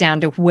always down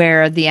to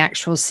where the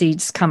actual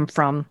seeds come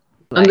from.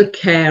 And the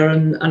care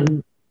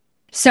and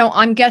so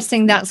I'm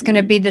guessing that's going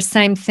to be the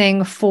same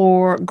thing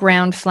for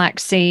ground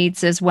flax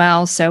seeds as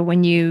well. So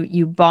when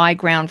you buy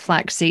ground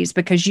flax seeds,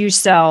 because you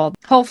sell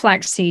whole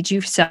flax seeds,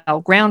 you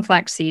sell ground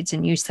flax seeds,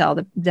 and you sell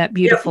that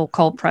beautiful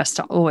cold pressed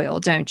oil,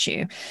 don't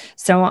you?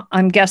 So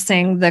I'm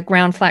guessing the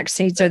ground flax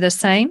seeds are the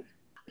same?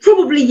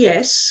 Probably,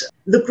 yes.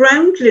 The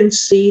ground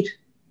linseed,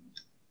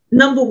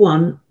 number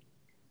one,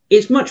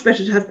 it's much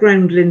better to have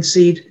ground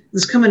linseed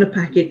that's come in a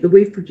packet that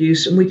we've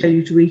produced and we tell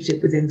you to eat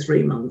it within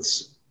 3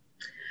 months.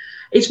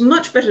 It's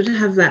much better to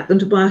have that than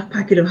to buy a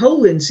packet of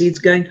whole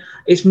linseeds going,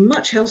 it's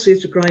much healthier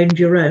to grind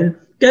your own,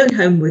 going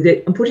home with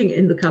it and putting it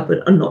in the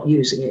cupboard and not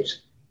using it.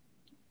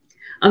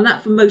 And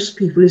that for most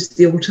people is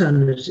the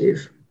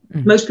alternative.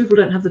 Mm. Most people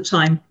don't have the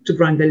time to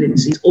grind their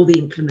linseeds or the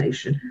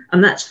inclination,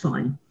 and that's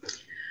fine.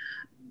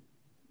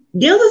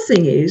 The other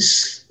thing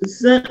is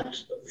that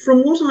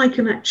from what I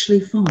can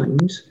actually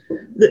find,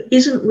 there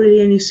isn't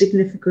really any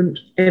significant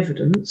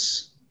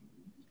evidence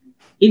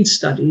in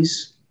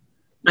studies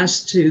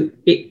as to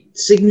it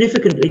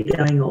significantly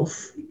going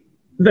off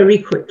very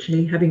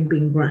quickly, having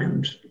been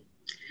ground.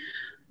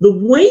 The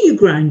way you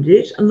grind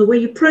it and the way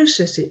you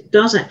process it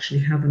does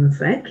actually have an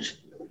effect.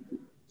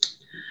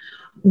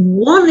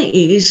 One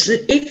is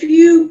that if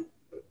you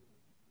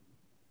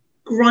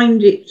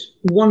grind it,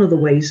 one of the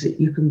ways that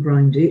you can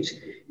grind it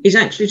is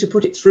actually to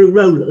put it through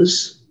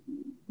rollers,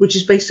 which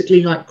is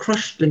basically like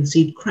crushed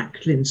linseed,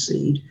 cracked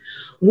linseed,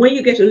 where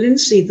you get a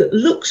linseed that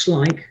looks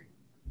like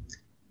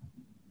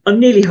a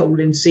nearly whole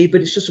linseed,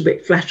 but it's just a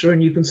bit flatter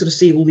and you can sort of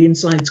see all the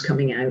insides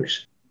coming out,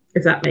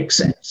 if that makes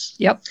sense.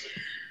 Yep.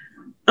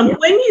 And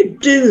when you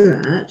do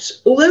that,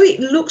 although it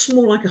looks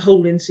more like a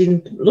whole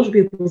linseed, a lot of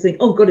people think,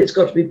 oh God, it's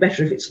got to be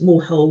better if it's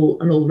more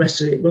whole and all the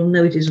rest of it. Well,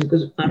 no, it isn't,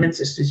 because our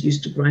ancestors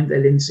used to grind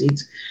their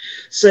linseeds.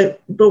 So,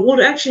 but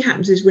what actually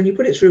happens is when you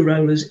put it through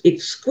rollers, it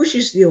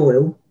squishes the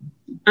oil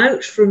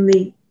out from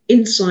the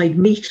inside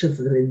meat of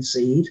the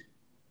linseed,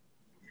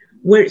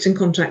 where it's in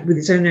contact with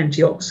its own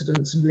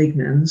antioxidants and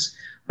lignans,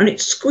 and it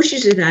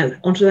squishes it out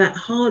onto that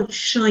hard,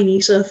 shiny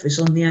surface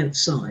on the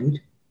outside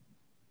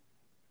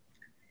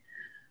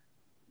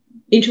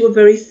into a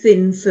very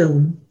thin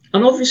film.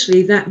 And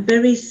obviously that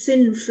very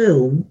thin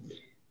film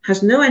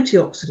has no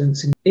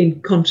antioxidants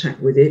in contact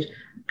with it,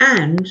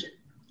 and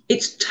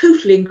it's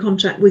totally in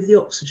contact with the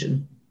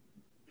oxygen.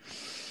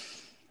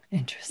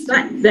 Interesting.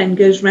 That then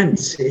goes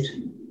rancid.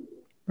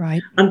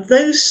 Right. And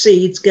those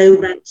seeds go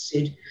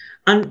rancid.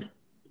 And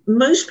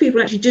most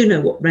people actually do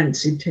know what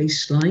rancid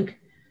tastes like.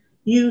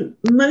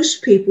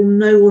 Most people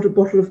know what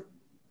a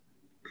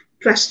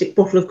plastic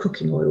bottle of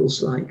cooking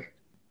oil's like.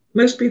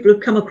 Most people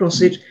have come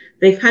across it.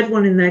 They've had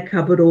one in their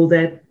cupboard or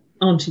their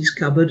auntie's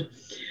cupboard.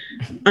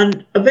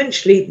 And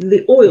eventually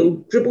the oil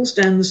dribbles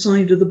down the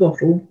side of the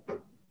bottle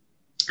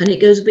and it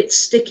goes a bit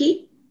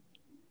sticky.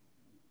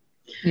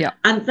 Yeah.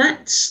 And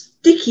that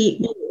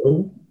sticky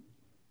oil,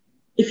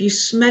 if you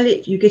smell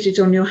it, you get it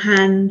on your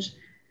hand,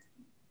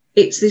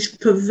 it's this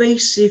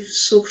pervasive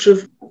sort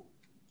of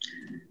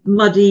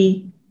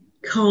muddy,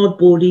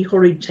 cardboardy,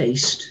 horrid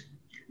taste.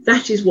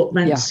 That is what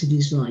rancid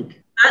is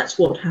like. That's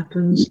what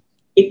happens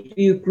if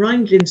you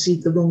grind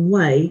linseed the wrong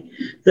way,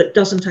 that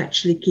doesn't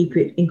actually keep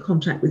it in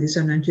contact with its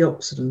own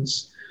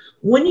antioxidants.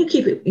 When you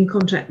keep it in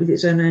contact with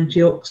its own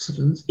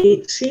antioxidants,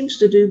 it seems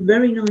to do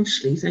very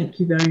nicely, thank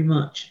you very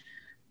much.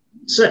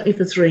 Certainly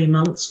for 3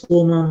 months,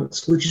 4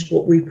 months, which is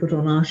what we put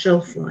on our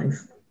shelf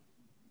life.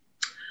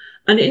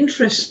 And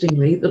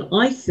interestingly, that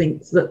I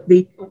think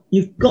that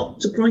you've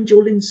got to grind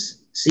your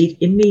linseed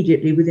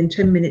immediately within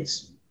 10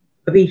 minutes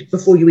of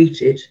before you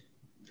eat it,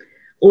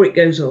 or it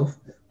goes off.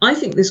 I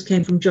think this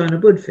came from Joanna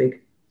Budvig.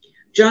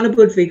 Joanna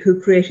Budvig,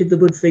 who created the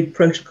Budvig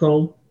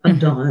protocol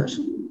and diet,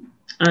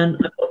 and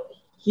I've got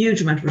a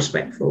huge amount of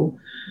respect for.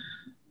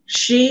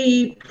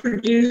 She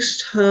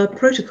produced her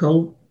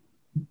protocol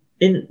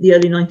in the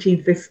early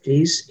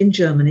 1950s in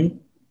Germany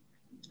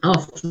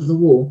after the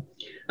war.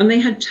 And they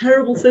had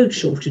terrible food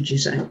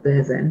shortages out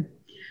there then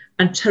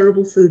and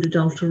terrible food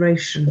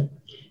adulteration.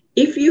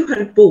 If you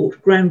had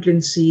bought ground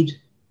linseed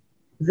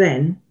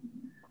then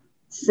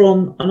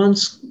from an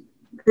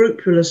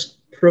unscrupulous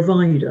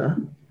provider,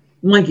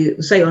 mind you,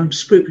 say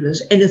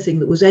unscrupulous, anything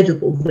that was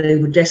edible they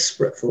were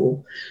desperate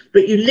for,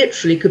 but you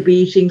literally could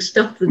be eating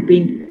stuff that had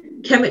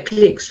been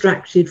chemically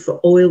extracted for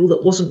oil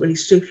that wasn't really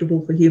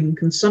suitable for human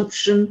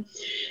consumption.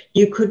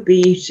 You could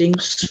be eating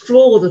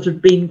straw that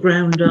had been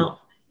ground up.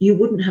 You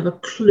wouldn't have a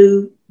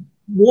clue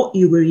what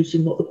you were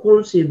eating, what the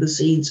quality of the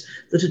seeds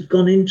that had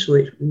gone into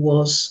it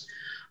was,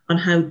 and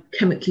how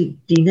chemically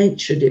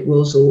denatured it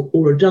was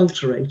or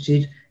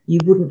adulterated. You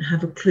wouldn't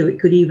have a clue. It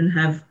could even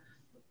have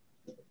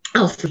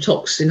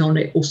aflatoxin on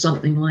it or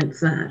something like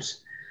that.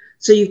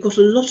 So you've got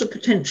a lot of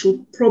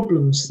potential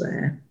problems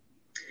there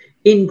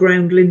in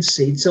ground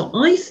linseed. So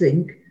I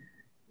think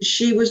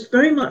she was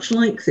very much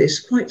like this,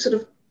 quite sort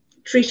of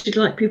treated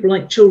like people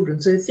like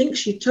children. So I think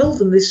she told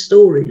them this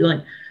story,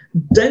 like,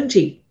 don't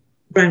eat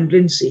ground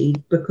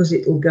linseed because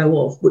it'll go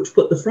off, which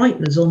put the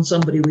frighteners on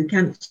somebody with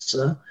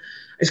cancer.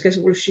 It's because,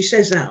 well, if she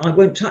says that, I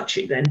won't touch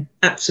it then.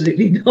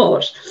 Absolutely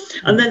not.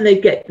 And then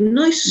they'd get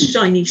nice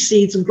shiny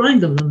seeds and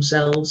grind them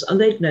themselves, and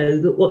they'd know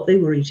that what they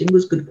were eating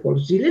was good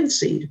quality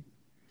linseed.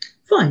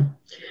 Fine.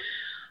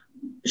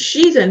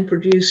 She then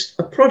produced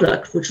a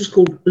product which was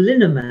called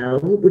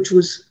Linamel, which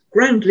was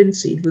ground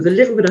linseed with a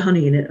little bit of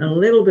honey in it and a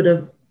little bit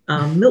of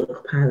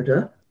milk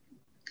powder,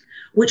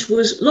 which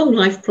was long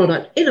life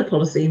product in a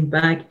polythene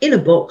bag in a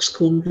box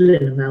called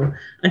Linamel.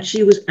 And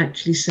she was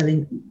actually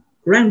selling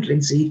ground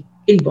linseed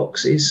in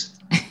boxes.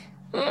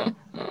 I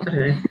don't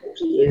know,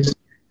 40 years.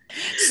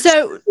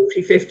 So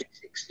 40, 50,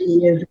 60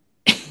 years.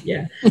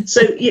 Yeah.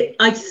 So yeah,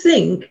 I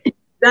think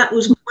that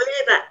was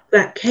where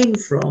that came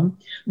from.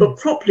 But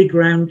properly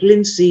ground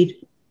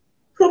linseed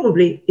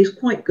probably is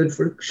quite good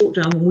for a short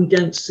time, and we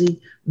don't see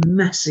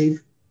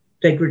massive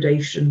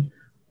degradation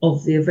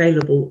of the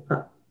available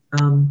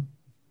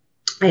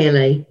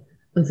ALA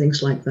and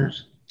things like that.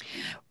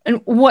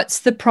 And what's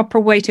the proper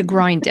way to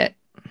grind it?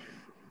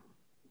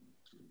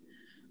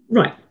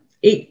 Right.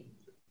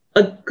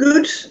 A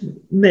good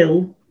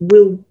mill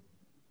will,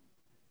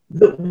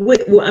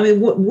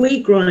 what we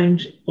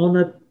grind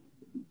on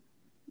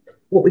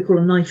what we call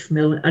a knife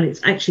mill, and it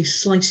actually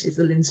slices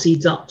the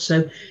linseeds up.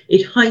 So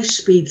it high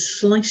speed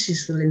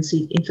slices the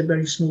linseed into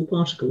very small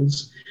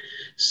particles,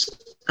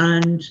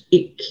 and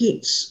it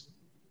keeps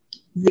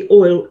the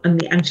oil and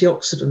the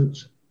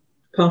antioxidant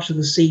part of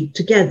the seed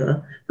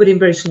together, but in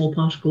very small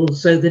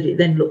particles, so that it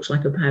then looks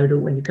like a powder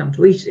when you come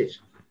to eat it.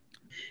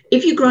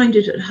 If you grind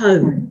it at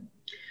home,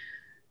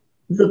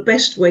 the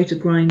best way to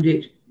grind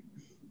it,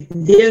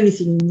 the only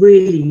thing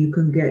really you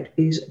can get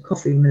is a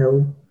coffee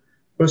mill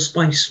or a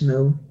spice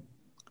mill.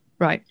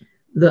 Right.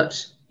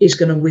 that is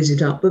going to whiz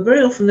it up. But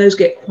very often those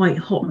get quite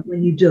hot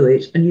when you do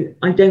it, and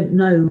I don't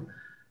know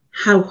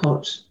how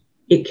hot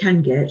it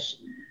can get,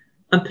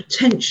 and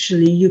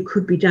potentially you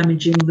could be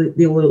damaging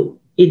the oil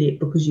in it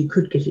because you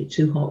could get it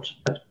too hot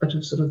at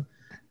a sort of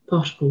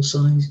particle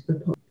size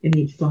in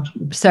each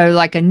particle. So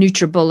like a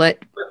NutriBullet.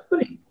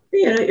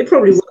 Yeah, it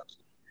probably works.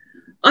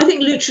 I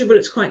think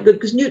NutriBullet's quite good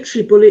because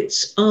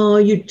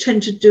NutriBullets you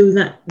tend to do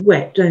that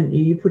wet, don't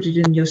you? You put it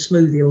in your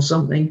smoothie or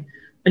something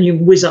and you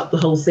whiz up the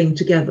whole thing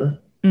together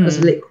as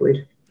a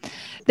liquid.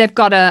 They've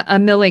got a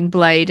milling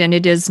blade and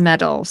it is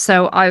metal.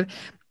 So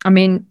I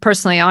mean,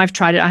 personally, I've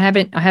tried it. I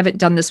haven't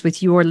done this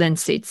with your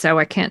linseed, so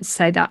I can't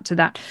say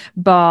that.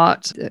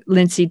 But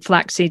linseed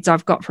flax seeds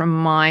I've got from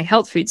my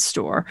health food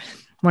store,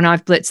 when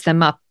I've blitzed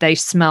them up, they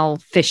smell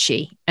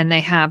fishy and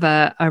they have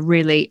a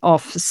really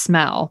off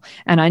smell.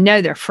 And I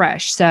know they're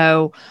fresh.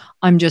 So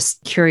I'm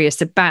just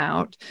curious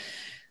about,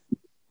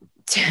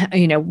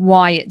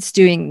 why it's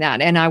doing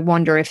that. And I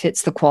wonder if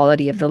it's the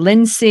quality of the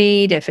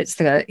linseed, if it's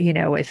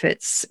if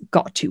it's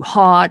got too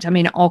hot. I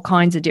mean, all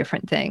kinds of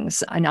different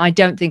things. And I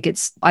don't think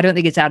it's out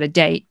of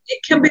date.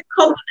 It can be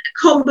a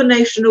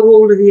combination of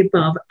all of the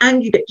above.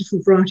 And you get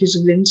different varieties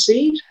of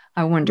linseed.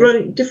 I wonder.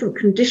 Growing different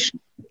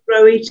conditions to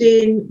grow it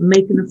in,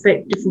 make and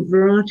affect different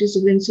varieties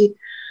of linseed.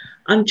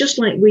 And just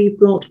like we've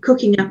got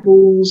cooking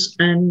apples,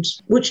 and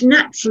which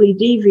naturally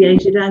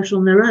deviated out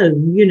on their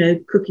own,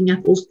 cooking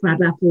apples,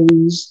 crab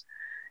apples,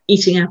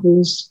 eating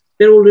apples,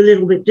 they're all a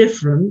little bit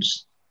different.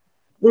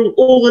 Well,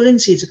 all the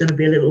linseeds are going to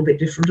be a little bit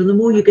different. And the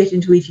more you get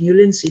into eating your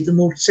linseed, the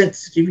more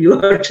sensitive you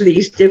are to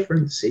these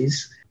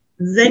differences.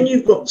 Then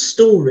you've got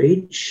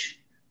storage.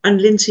 And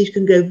linseed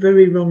can go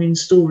very wrong in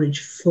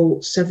storage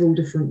for several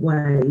different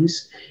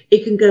ways.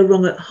 It can go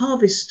wrong at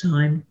harvest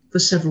time for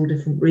several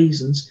different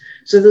reasons.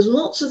 So there's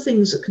lots of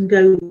things that can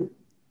go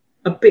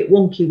a bit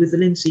wonky with the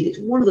linseed.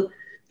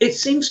 It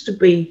seems to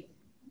be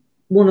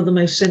one of the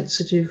most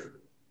sensitive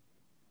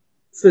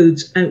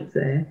foods out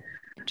there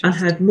and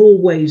had more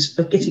ways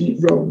of getting it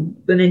wrong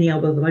than any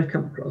other that I've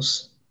come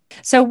across.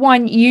 So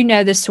one,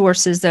 the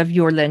sources of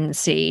your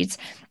linseeds.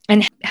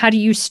 And how do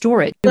you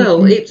store it?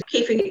 Well, it's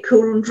keeping it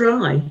cool and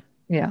dry.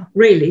 Yeah.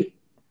 Really.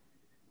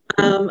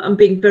 And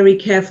being very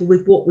careful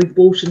with what we've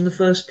bought in the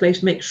first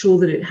place. Make sure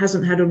that it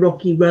hasn't had a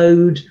rocky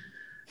road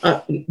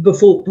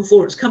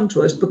before it's come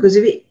to us. Because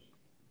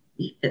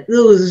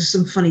those are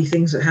some funny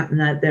things that happen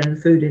out there in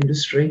the food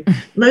industry.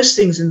 Most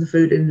things in the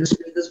food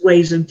industry, there's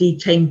ways of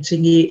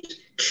detainting it,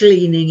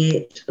 cleaning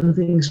it, and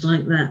things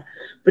like that.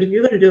 But if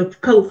you're going to do a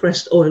cold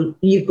pressed oil,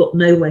 you've got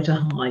nowhere to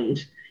hide.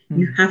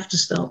 You have to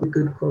start with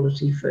good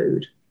quality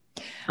food.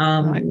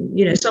 Right.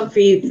 Some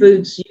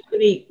foods you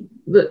can eat,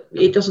 but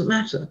it doesn't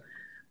matter.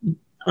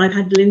 I've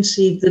had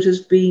linseed that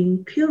has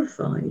been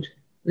purified,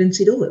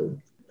 linseed oil,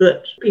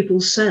 that people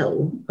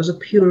sell as a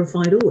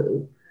purified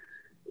oil.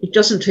 It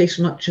doesn't taste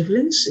much of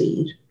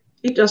linseed.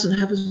 It doesn't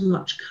have as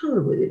much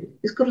colour with it.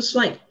 It's got a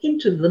slight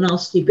hint of the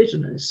nasty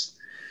bitterness.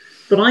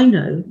 But I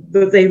know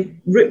that they've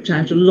ripped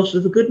out a lot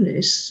of the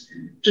goodness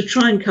to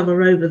try and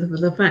cover over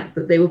the fact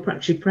that they were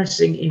actually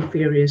pressing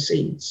inferior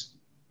seeds.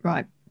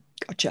 Right.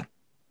 Gotcha.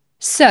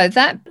 So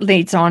that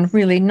leads on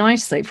really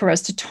nicely for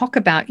us to talk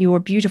about your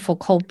beautiful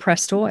cold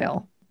pressed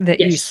oil that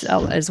you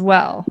sell as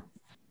well.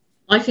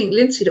 I think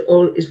linseed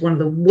oil is one of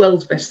the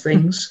world's best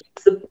things.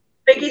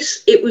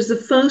 It was the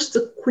first,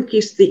 the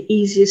quickest, the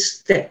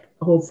easiest step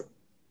of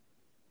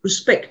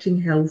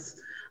respecting health,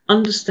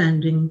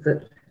 understanding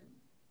that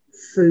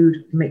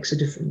food makes a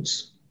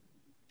difference.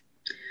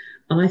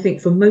 And I think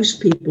for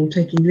most people,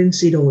 taking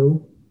linseed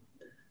oil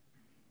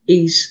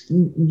is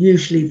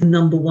usually the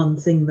number one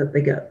thing that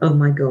they go, oh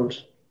my God,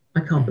 I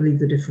can't believe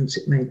the difference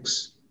it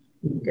makes.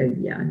 You go,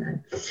 yeah, I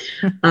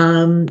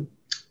know.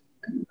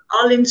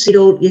 Our linseed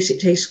oil, yes,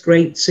 it tastes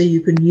great, so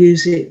you can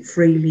use it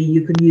freely.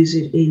 You can use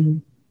it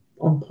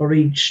on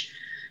porridge.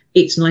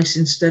 It's nice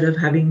instead of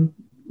having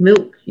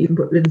milk. You can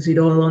put linseed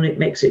oil on it,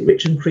 makes it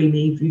rich and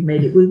creamy if you've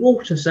made it with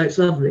water, so it's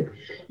lovely.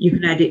 You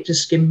can add it to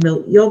skim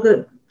milk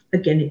yogurt.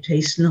 Again, it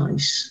tastes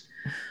nice.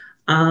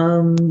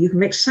 You can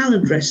make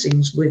salad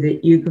dressings with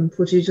it. You can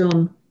put it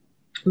on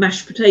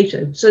mashed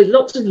potato. So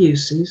lots of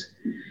uses.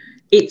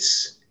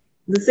 It's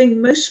the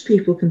thing most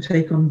people can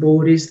take on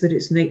board is that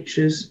it's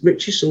nature's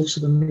richest source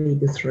of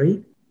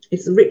omega-3.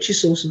 It's the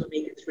richest source of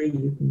omega-3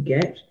 you can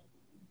get.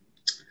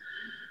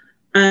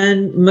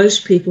 And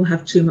most people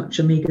have too much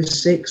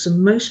omega-6,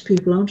 and most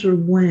people aren't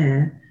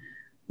aware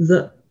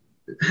that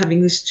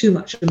having this too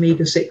much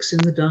omega-6 in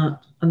the diet,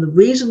 and the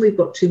reason we've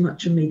got too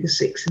much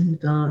omega-6 in the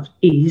diet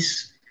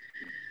is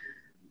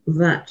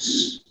that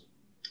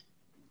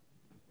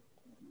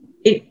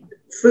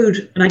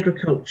food and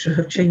agriculture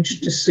have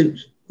changed to suit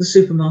the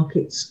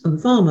supermarkets and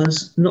the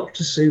farmers, not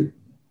to suit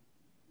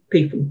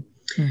people.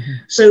 Mm-hmm.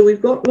 So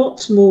we've got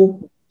lots more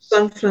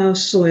sunflower,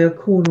 soya,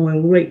 corn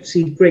oil,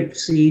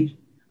 grapeseed,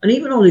 and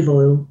even olive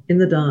oil in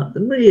the diet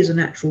than really is a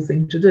natural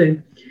thing to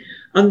do.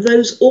 And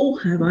those all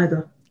have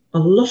either a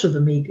lot of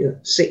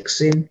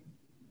omega-6 in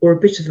or a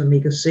bit of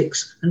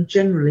omega-6 and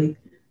generally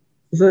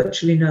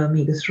virtually no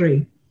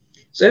omega-3.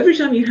 So every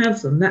time you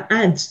have them, that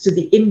adds to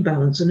the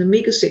imbalance. And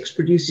omega-6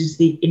 produces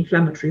the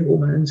inflammatory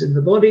hormones in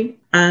the body.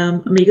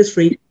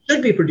 Omega-3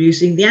 should be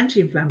producing the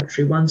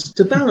anti-inflammatory ones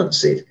to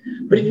balance it.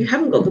 But if you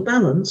haven't got the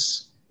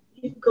balance,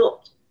 you've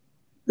got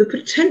the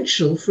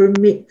potential for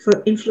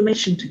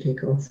inflammation to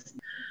kick off.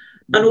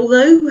 And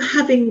although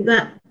having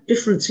that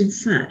difference in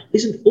fat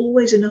isn't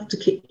always enough to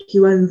kick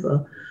you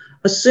over,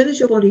 as soon as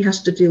your body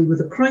has to deal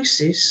with a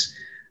crisis,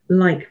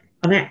 like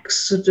an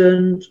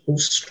accident or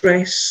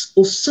stress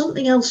or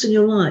something else in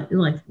your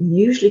life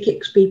usually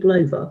kicks people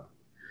over,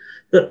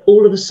 that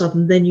all of a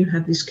sudden then you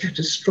have this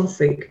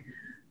catastrophic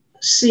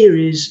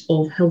series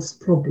of health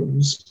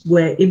problems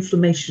where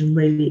inflammation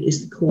really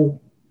is the core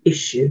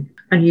issue.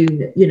 And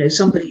you know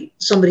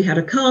somebody had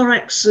a car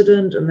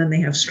accident, and then they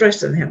have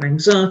stress, and they have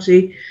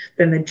anxiety,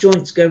 then their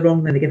joints go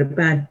wrong, then they get a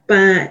bad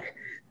back,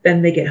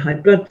 then they get high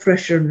blood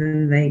pressure, and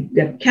then they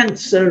get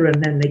cancer,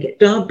 and then they get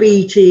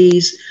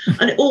diabetes.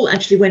 And it all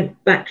actually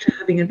went back to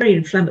having a very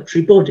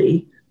inflammatory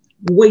body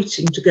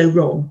waiting to go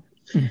wrong.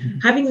 Mm-hmm.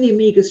 Having the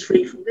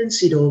omega-3 from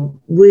linseed oil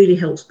really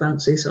helps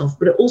balance this off.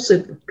 But it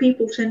also,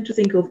 people tend to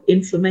think of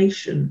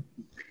inflammation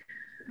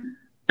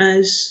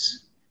as,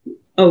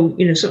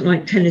 something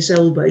like tennis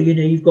elbow,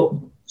 you've got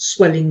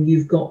swelling,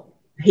 you've got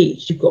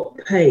heat, you've got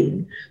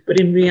pain. But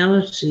in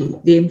reality,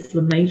 the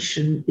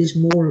inflammation is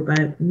more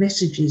about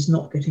messages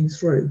not getting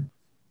through.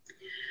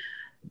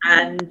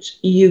 And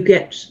you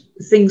get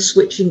things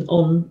switching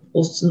on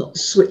or not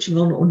switching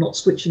on or not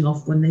switching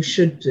off when they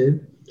should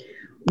do.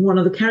 One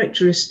of the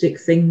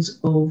characteristic things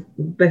of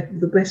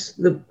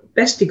the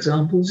best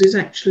examples is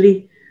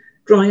actually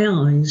dry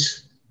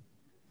eyes.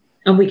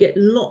 And we get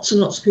lots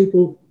and lots of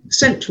people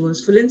sent to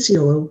us for linseed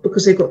oil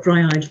because they've got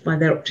dry eyes by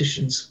their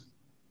opticians.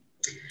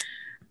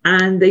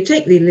 And they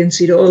take the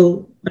linseed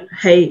oil and,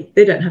 hey,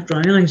 they don't have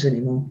dry eyes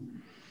anymore.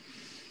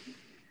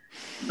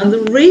 And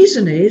the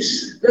reason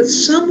is that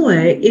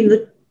somewhere in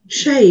the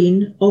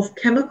chain of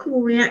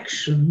chemical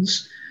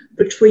reactions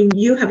between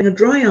you having a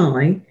dry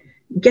eye,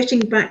 getting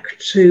back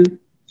to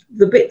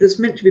the bit that's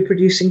meant to be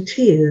producing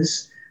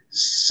tears,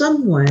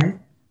 somewhere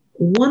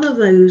one of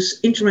those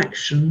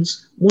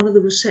interactions, one of the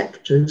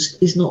receptors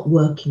is not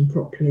working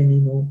properly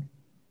anymore.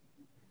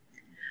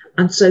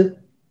 And so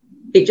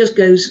it just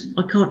goes,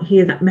 I can't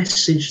hear that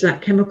message,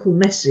 that chemical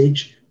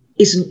message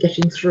isn't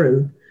getting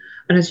through.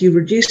 And as you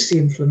reduce the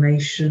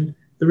inflammation,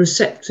 the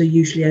receptor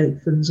usually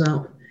opens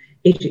up,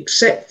 it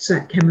accepts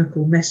that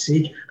chemical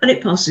message, and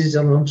it passes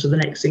it on to the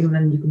next thing, and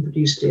then you can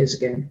produce tears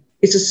again.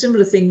 It's a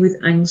similar thing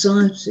with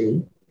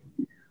anxiety,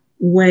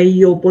 where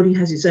your body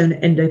has its own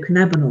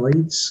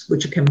endocannabinoids,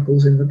 which are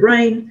chemicals in the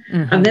brain,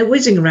 mm-hmm. and they're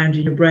whizzing around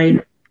in your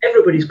brain.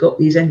 Everybody's got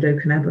these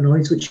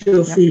endocannabinoids, which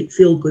are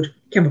feel-good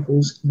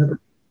chemicals in the brain,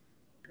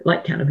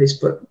 like cannabis,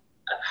 but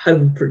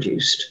home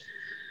produced.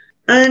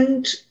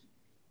 And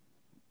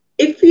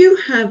if you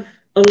have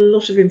a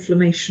lot of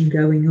inflammation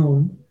going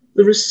on,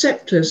 the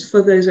receptors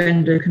for those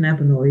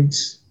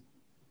endocannabinoids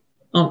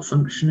aren't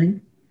functioning.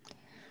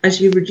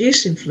 As you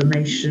reduce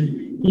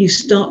inflammation, you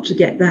start to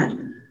get that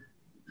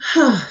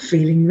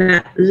feeling,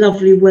 that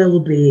lovely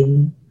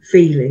well-being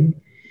feeling.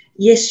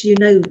 Yes,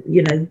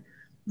 the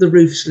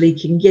roof's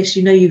leaking. Yes,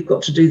 you've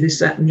got to do this,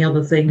 that, and the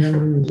other thing,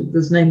 and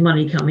there's no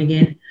money coming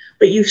in,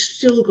 but you've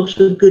still got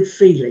a good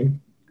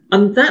feeling.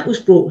 And that was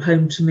brought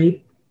home to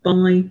me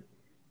by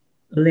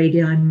a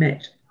lady I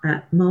met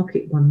at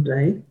market one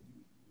day.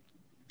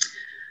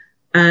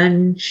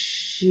 And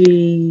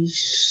she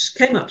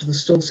came up to the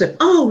stall and said,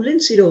 "Oh,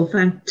 linseed oil,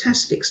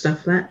 fantastic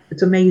stuff, that.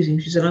 It's amazing."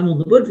 She said, "I'm on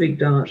the Budwig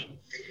diet."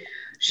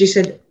 She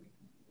said,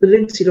 "The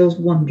linseed oil is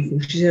wonderful."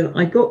 She said,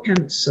 "I got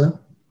cancer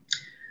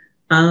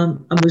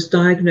and was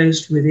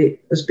diagnosed with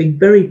it as being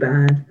very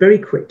bad, very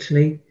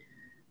quickly.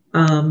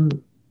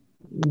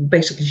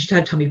 Basically, she'd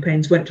had tummy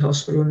pains, went to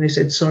hospital, and they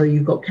said, 'Sorry,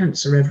 you've got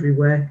cancer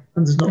everywhere,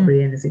 and there's not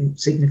really anything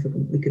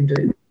significant we can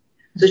do.'"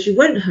 So she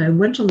went home,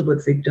 went on the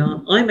Budwig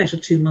diet. I met her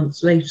 2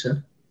 months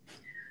later.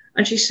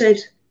 And she said,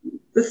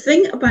 "The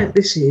thing about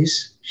this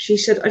is," she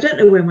said, "I don't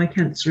know where my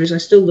cancer is. I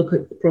still look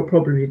at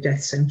probably a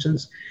death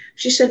sentence."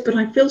 She said, "But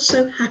I feel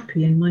so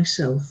happy in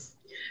myself."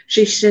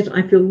 She said,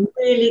 "I feel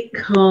really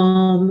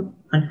calm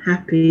and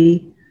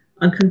happy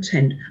and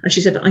content." And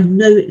she said, "I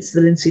know it's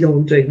the linseed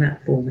oil doing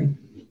that for me."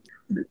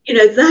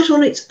 That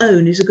on its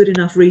own is a good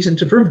enough reason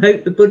to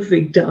promote the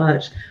Budwig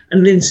diet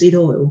and linseed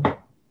oil.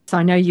 So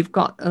I know you've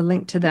got a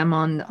link to them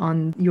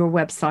on your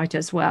website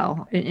as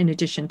well, in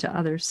addition to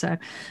others. So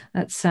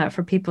that's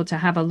for people to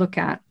have a look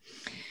at.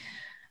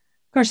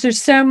 Of course,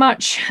 there's so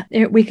much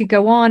we could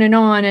go on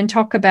and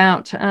talk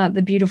about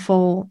the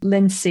beautiful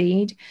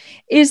linseed.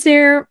 Is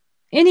there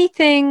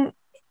anything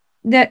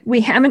that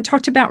we haven't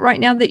talked about right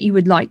now that you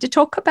would like to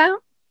talk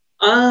about?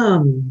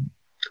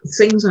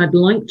 Things I'd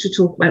like to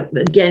talk about,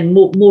 again,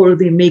 more of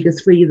the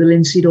omega-3, the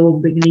linseed oil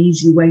being an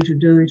easy way to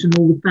do it, and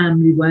all the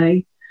family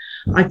way.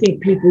 I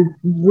think people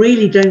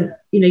really don't,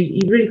 you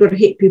really got to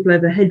hit people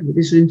over the head with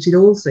this linseed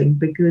oil thing,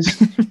 because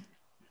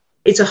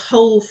it's a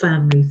whole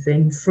family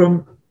thing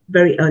from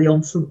very early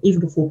on, from even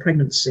before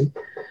pregnancy.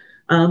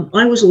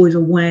 I was always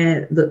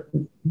aware that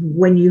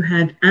when you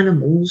had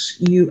animals,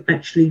 you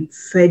actually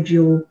fed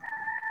your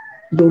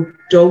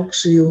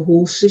dogs or your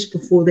horses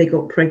before they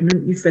got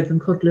pregnant. You fed them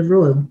cod liver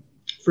oil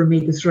for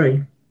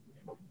omega-3.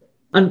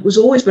 And was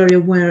always very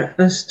aware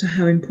as to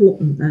how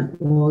important that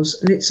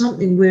was. And it's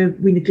something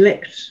we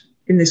neglect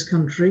in this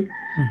country.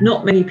 Mm-hmm.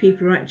 Not many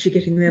people are actually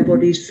getting their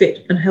bodies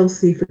fit and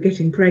healthy for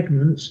getting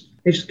pregnant.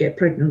 They just get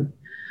pregnant.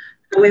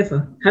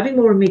 However, having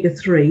more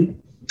omega-3,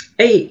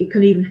 it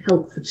can even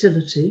help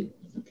fertility,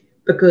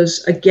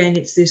 because again,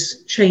 it's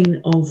this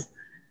chain of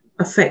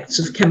effects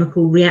of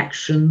chemical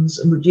reactions,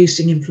 and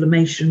reducing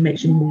inflammation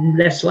makes you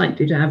less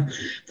likely to have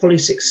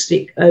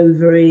polycystic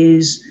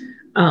ovaries,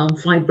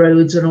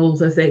 fibroids, and all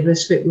the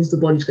things. The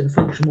body's going to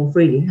function more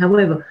freely.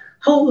 However,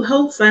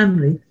 whole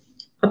family,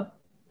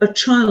 a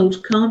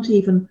child can't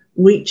even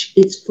reach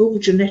its full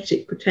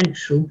genetic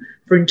potential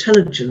for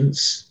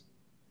intelligence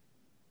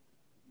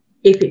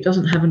if it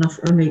doesn't have enough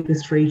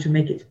omega-3 to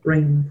make its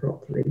brain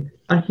properly.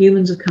 And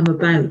humans have come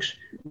about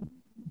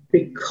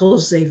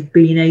because they've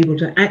been able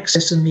to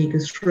access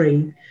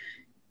omega-3.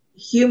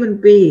 Human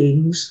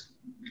beings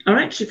are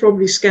actually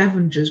probably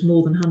scavengers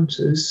more than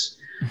hunters,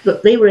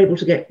 but they were able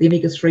to get the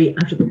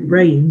omega-3 out of the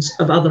brains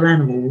of other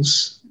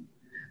animals.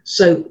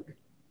 So,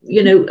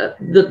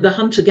 the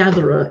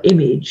hunter-gatherer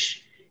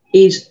image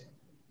is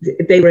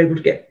they were able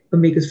to get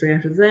omega-3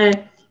 out of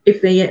there.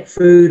 If they ate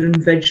food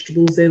and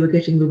vegetables, they were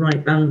getting the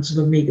right balance of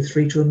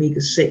omega-3 to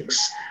omega-6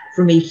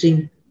 from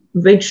eating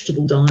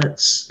vegetable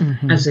diets.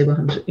 Mm-hmm. As they were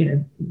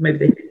hunting. Maybe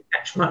they didn't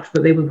catch much,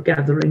 but they were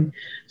gathering.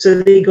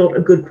 So they got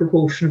a good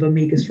proportion of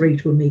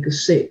omega-3 to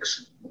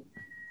omega-6.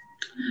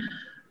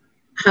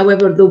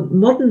 However, the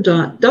modern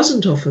diet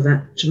doesn't offer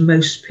that to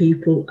most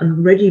people,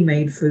 and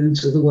ready-made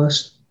foods are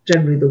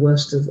generally the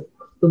worst of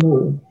them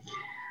all.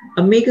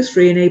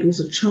 Omega-3 enables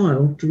a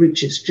child to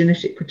reach its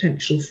genetic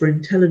potential for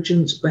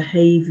intelligence,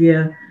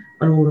 behaviour,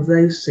 and all of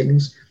those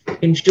things.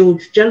 In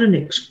George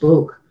Jelinik's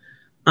book,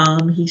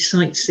 he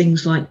cites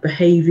things like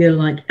behaviour,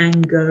 like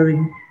anger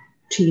in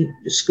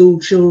school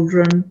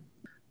children,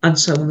 and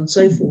so on and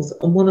so forth.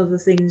 And one of the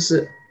things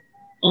that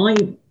I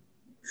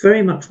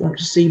very much want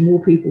to see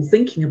more people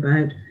thinking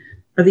about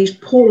are these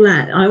poor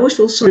lads. I always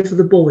feel sorry for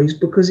the boys,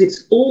 because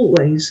it's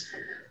always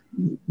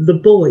the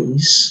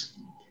boys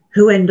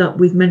who end up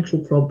with mental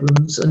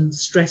problems and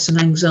stress and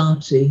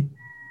anxiety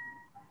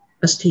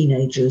as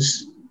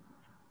teenagers.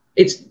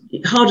 It's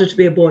harder to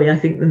be a boy, I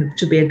think, than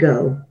to be a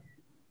girl.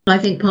 I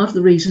think part of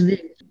the reason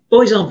is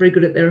boys aren't very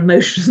good at their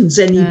emotions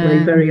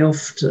anyway, very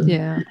often.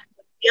 Yeah.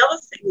 The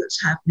other thing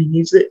that's happening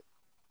is that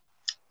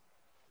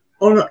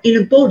in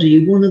a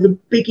body, one of the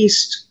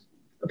biggest,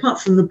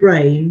 apart from the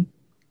brain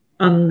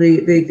and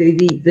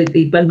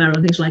the bone marrow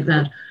and things like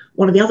that,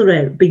 one of the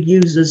other big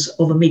users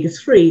of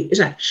omega-3 is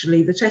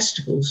actually the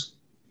testicles.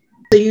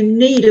 So you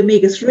need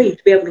omega-3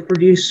 to be able to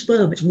produce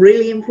sperm. It's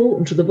really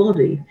important to the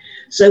body.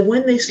 So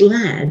when this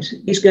lad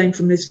is going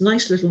from this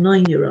nice little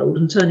 9-year-old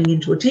and turning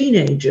into a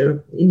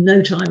teenager in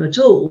no time at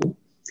all,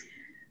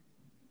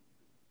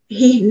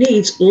 he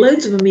needs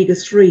loads of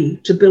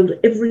omega-3 to build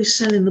every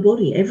cell in the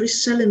body. Every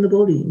cell in the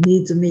body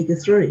needs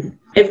omega-3.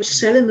 Every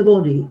cell in the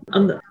body,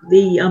 and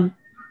the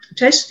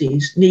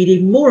testes need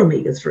even more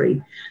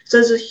omega-3. So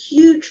there's a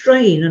huge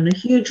drain and a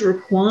huge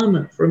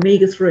requirement for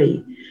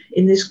omega-3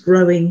 in this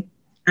growing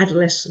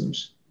adolescent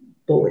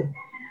boy.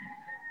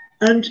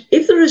 And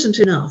if there isn't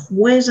enough,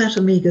 where's that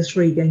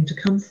omega-3 going to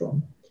come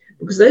from?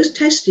 Because those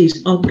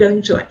testes are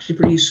going to actually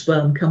produce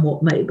sperm come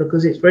what may,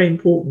 because it's very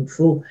important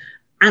for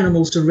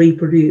animals to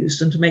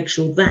reproduce and to make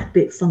sure that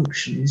bit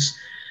functions.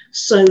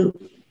 So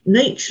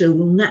nature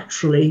will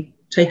naturally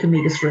take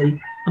omega-3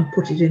 and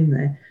put it in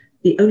there.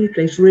 The only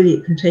place really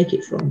it can take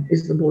it from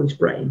is the boy's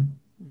brain.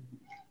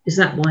 Is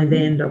that why they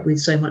end up with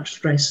so much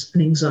stress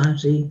and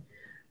anxiety?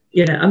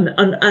 And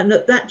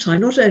at that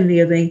time, not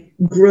only are they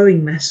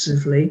growing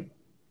massively,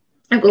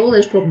 I've got all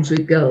those problems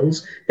with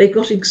girls, they've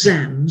got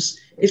exams,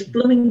 it's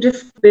blooming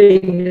difficult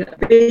being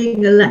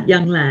a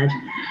young lad,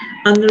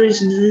 and there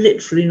is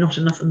literally not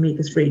enough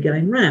omega-3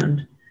 going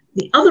round.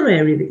 The other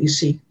area that you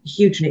see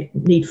huge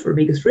need for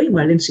omega-3,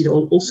 where linseed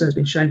oil also has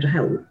been shown to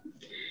help,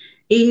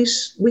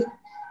 is with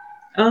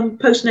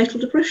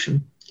postnatal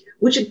depression,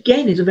 which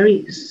again is a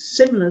very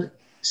similar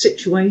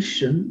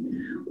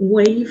situation,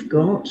 where you've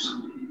got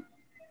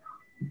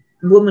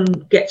woman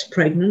gets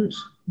pregnant,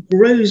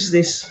 grows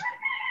this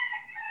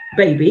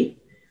baby,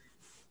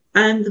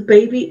 and the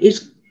baby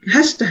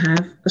has to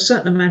have a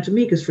certain amount of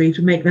omega-3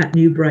 to make that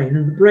new brain,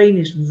 and the brain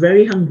is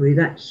very hungry.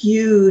 That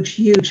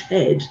huge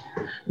head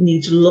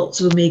needs lots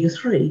of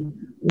omega-3.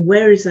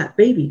 Where is that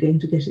baby going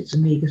to get its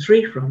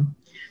omega-3 from?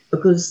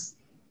 Because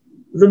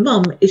the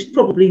mum is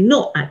probably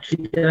not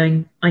actually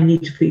going, I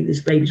need to feed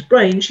this baby's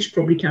brain. She's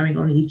probably carrying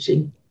on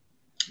eating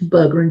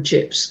burger and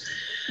chips,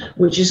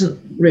 which isn't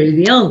really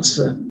the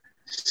answer.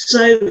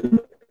 So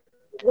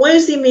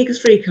where's the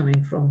omega-3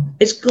 coming from?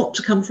 It's got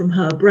to come from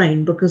her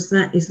brain, because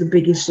that is the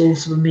biggest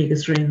source of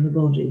omega-3 in the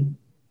body.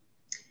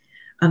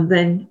 And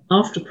then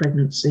after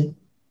pregnancy,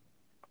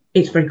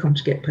 it's very common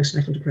to get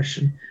postnatal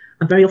depression.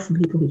 And very often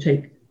people who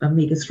take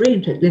omega-3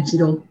 and take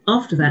linseed oil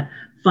after that,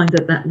 find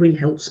that that really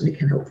helps and it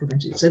can help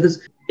prevent it. So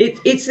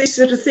it's this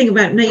sort of thing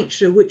about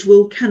nature which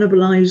will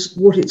cannibalize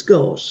what it's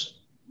got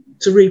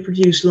to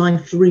reproduce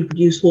life, to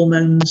reproduce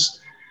hormones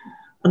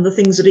and the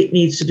things that it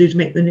needs to do to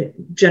make the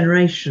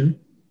generation.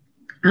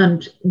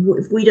 And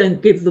if we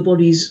don't give the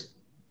bodies,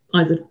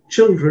 either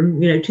children,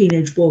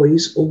 teenage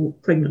boys or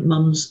pregnant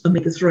mums,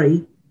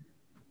 omega-3,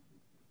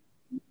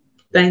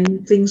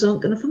 then things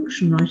aren't going to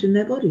function right in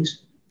their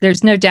bodies.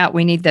 There's no doubt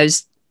we need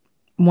those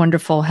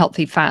wonderful,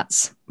 healthy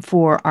fats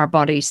for our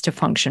bodies to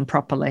function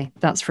properly.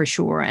 That's for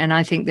sure. And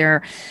I think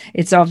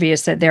it's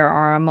obvious that there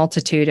are a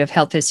multitude of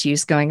health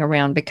issues going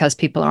around because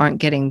people aren't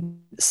getting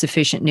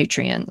sufficient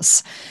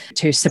nutrients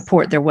to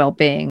support their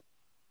well-being.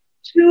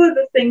 Two of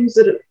the things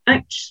that have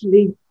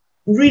actually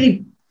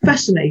really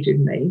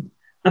fascinated me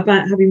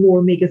about having more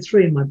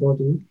omega-3 in my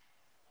body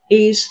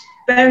is,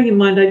 bearing in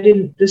mind I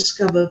didn't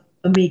discover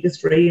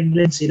omega-3 in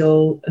linseed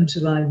oil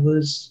until I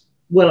was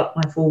well up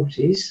my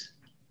 40s.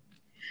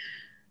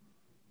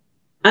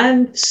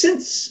 And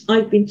since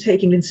I've been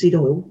taking linseed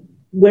oil,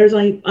 whereas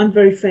I'm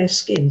very fair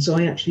skinned, so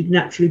I actually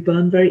naturally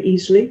burn very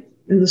easily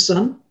in the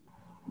sun.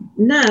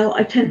 Now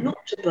I tend not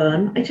to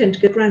burn, I tend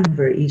to get brown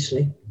very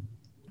easily.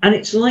 And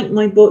it's like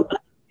my body,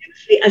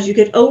 usually as you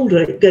get older,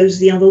 it goes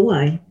the other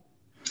way.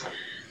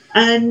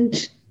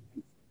 And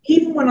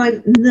even when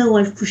I know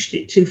I've pushed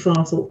it too far,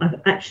 I thought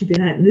I've actually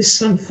been out in this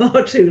sun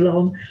far too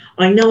long.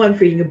 I know I'm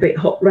feeling a bit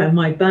hot around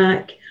my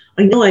back.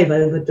 I know I've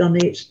overdone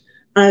it.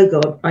 Oh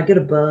God, I get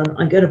a burn,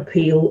 I get a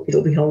peel,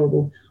 it'll be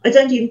horrible. I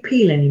don't even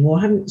peel anymore.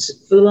 I haven't,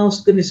 for the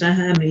last goodness knows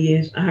how many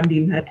years, I haven't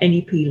even had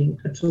any peeling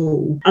at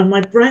all. And my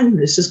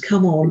brownness has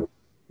come on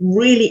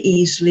really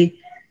easily.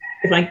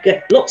 If I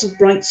get lots of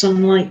bright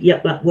sunlight,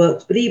 yep, that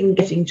works. But even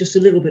getting just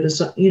a little bit of,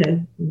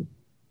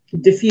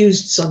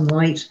 diffused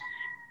sunlight,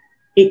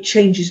 it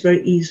changes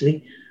very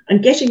easily.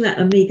 And getting that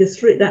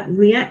omega-3, that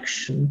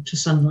reaction to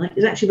sunlight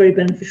is actually very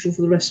beneficial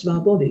for the rest of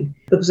our body,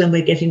 because then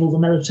we're getting all the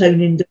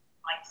melatonin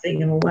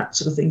thing and all that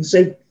sort of thing.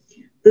 So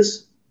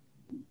there's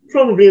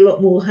probably a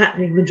lot more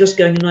happening than just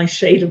going a nice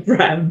shade of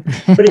brown,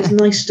 but it's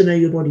nice to know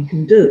your body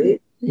can do it.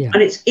 Yeah.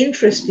 And it's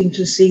interesting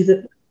to see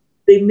that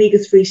the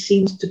omega-3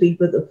 seems to be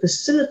the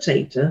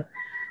facilitator,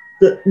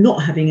 that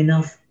not having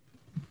enough,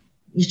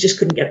 you just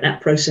couldn't get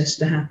that process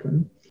to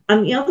happen.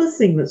 And the other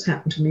thing that's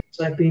happened to me is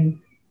I've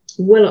been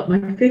well up my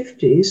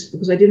 50s,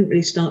 because I didn't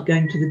really start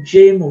going to the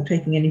gym or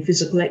taking any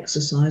physical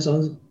exercise. I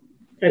was a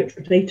couch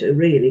potato,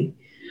 really.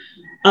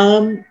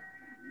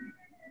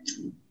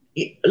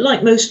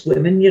 Like most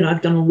women,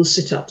 I've done all the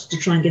sit-ups to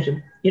try and get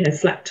a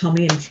flat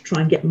tummy and to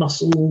try and get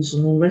muscles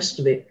and all the rest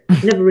of it.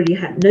 Never really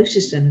had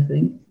noticed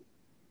anything.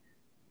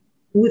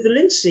 With the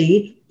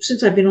linseed,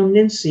 since I've been on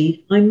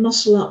linseed, I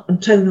muscle up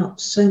and tone up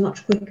so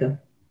much quicker.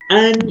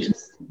 And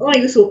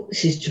I thought,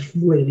 this is just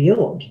really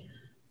odd.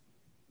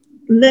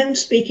 And then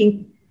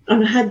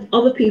and I had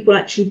other people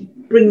actually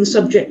bring the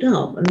subject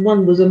up. And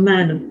one was a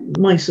man of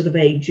my sort of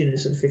age,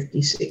 sort of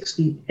 50,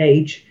 60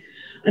 age.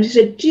 And he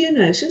said, do you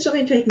know, since I've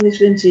been taking this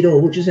linseed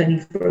oil, which is only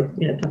for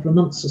a couple of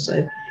months or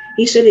so,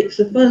 he said it's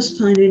the first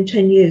time in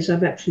 10 years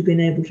I've actually been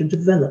able to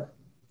develop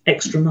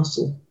extra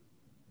muscle.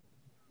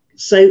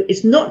 So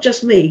it's not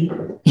just me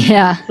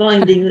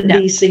finding that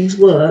these things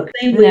work.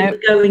 Same with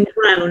going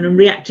brown and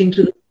reacting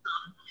to the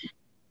sun.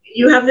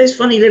 You have this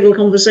funny little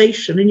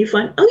conversation and you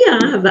find, oh yeah,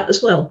 I have that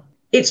as well.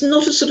 It's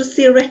not a sort of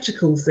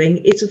theoretical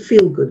thing, it's a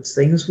feel-good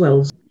thing as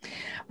well.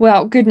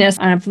 Well, goodness,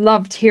 I've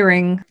loved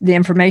hearing the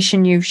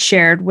information you've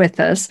shared with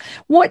us.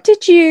 What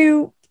did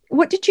you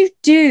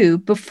do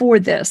before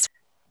this?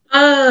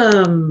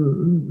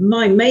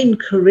 My main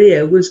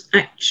career was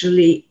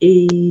actually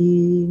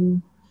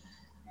in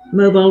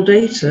mobile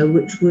data,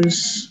 which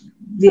was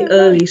the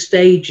early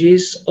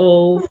stages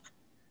of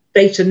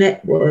data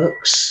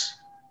networks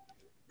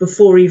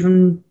before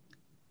even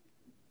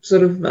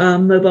sort of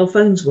mobile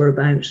phones were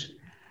about.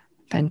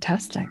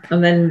 Fantastic.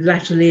 And then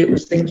latterly it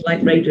was things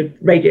like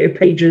radio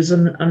pages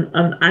and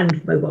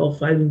mobile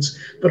phones,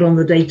 but on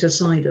the data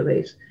side of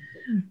it.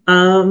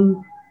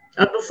 And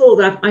before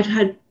that, I'd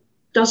had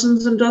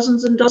dozens and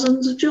dozens and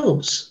dozens of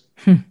jobs.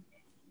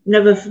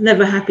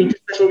 Never happy to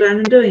settle down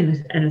and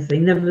doing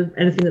anything, never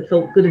anything that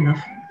felt good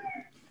enough.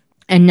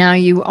 And now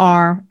you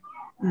are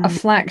a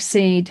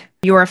flaxseed.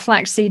 You're a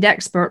flaxseed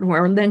expert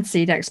or a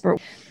linseed expert.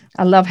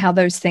 I love how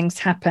those things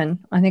happen.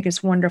 I think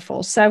it's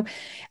wonderful. So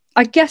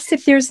I guess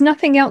if there's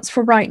nothing else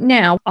for right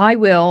now, I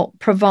will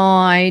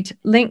provide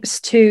links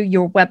to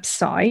your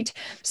website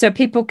so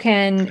people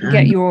can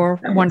get your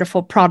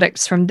wonderful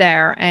products from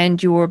there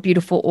and your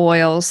beautiful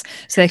oils,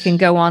 so they can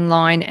go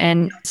online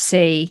and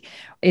see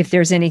if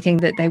there's anything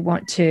that they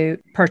want to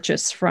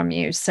purchase from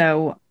you.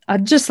 So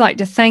I'd just like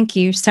to thank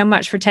you so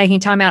much for taking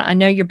time out. I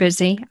know you're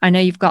busy. I know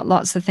you've got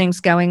lots of things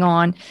going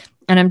on,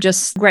 and I'm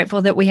just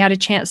grateful that we had a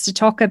chance to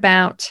talk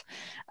about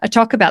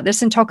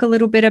this and talk a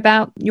little bit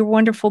about your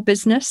wonderful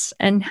business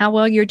and how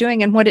well you're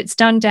doing and what it's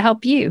done to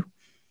help you.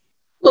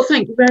 Well,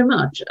 thank you very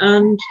much.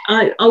 And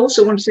I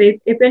also want to say,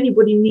 if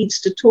anybody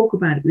needs to talk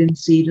about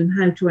linseed and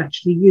how to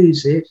actually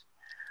use it,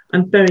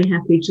 I'm very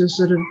happy to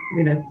sort of,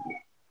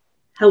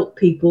 help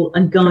people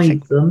and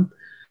guide them,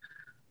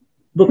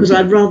 because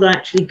I'd rather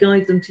actually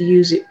guide them to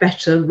use it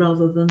better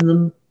rather than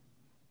them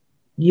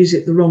use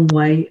it the wrong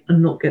way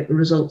and not get the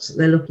results that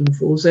they're looking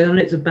for. So I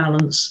know it's a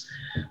balance,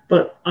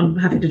 but I'm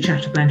happy to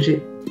chat about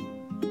it.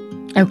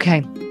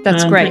 Okay,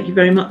 that's great. Thank you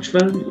very much for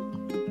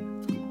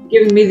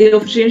giving me the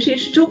opportunity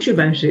to talk to you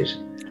about it.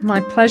 My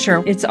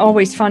pleasure. It's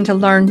always fun to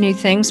learn new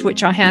things,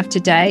 which I have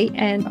today,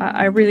 and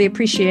I really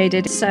appreciate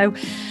it. So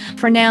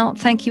for now,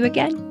 thank you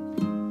again.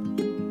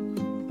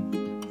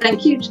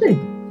 Thank you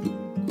too.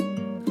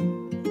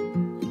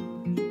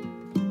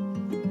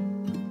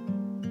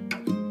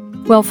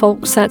 Well,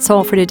 folks, that's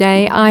all for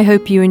today. I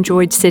hope you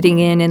enjoyed sitting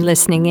in and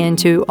listening in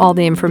to all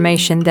the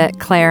information that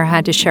Clare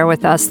had to share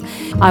with us.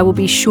 I will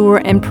be sure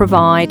and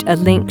provide a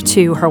link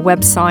to her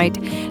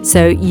website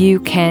so you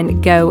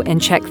can go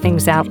and check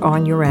things out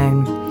on your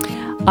own.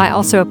 I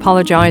also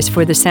apologize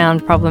for the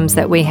sound problems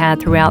that we had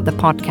throughout the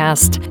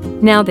podcast.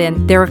 Now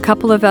then, there are a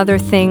couple of other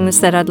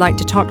things that I'd like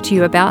to talk to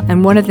you about,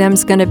 and one of them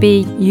is going to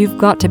be, you've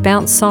got to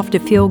bounce soft to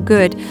feel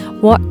good.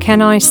 What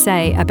can I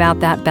say about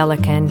that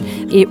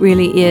Bellican? It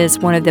really is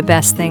one of the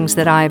best things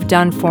that I've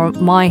done for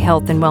my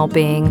health and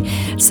well-being.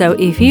 So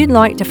if you'd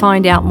like to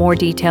find out more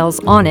details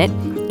on it,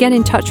 get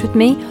in touch with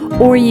me,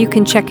 or you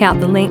can check out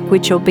the link,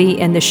 which will be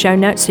in the show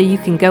notes, so you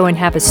can go and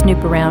have a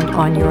snoop around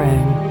on your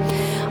own.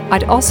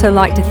 I'd also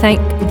like to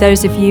thank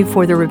those of you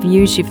for the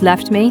reviews you've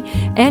left me,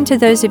 and to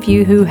those of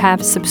you who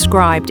have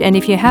subscribed. And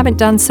if you haven't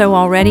done so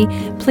already,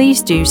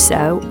 please do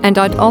so. And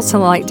I'd also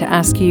like to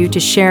ask you to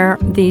share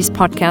these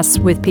podcasts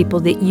with people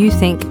that you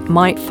think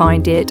might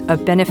find it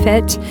of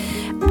benefit.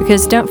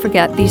 Because don't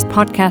forget, these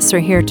podcasts are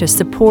here to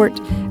support,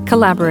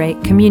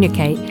 collaborate,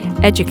 communicate,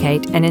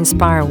 educate, and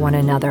inspire one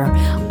another.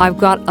 I've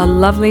got a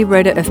lovely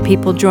rota of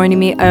people joining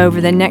me over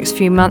the next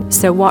few months,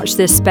 so watch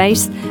this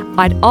space.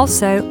 I'd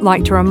also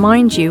like to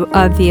remind you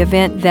of the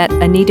event that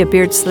Anita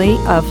Beardsley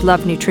of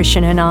Love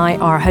Nutrition and I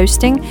are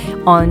hosting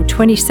on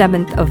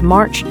 27th of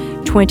March,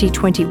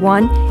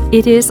 2021.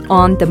 It is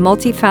on the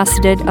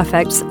multifaceted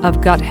effects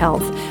of gut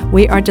health.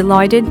 We are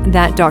delighted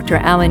that Dr.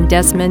 Alan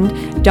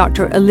Desmond,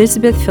 Dr.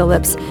 Elizabeth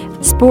Phillips,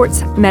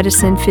 sports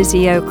medicine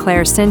physio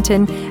Clare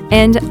Skelton,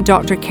 and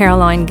Dr.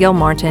 Caroline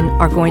Gilmartin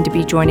are going to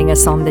be joining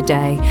us on the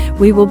day.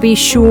 We will be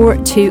sure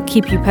to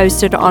keep you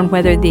posted on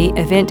whether the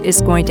event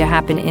is going to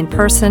happen in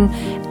person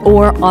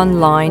or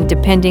online,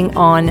 depending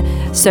on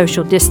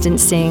social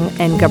distancing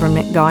and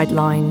government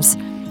guidelines.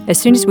 As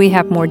soon as we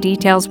have more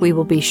details, we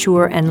will be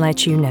sure and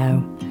let you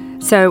know.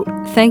 So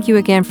thank you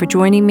again for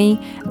joining me,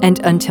 and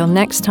until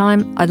next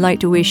time, I'd like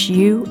to wish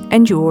you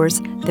and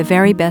yours the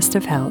very best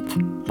of health.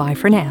 Bye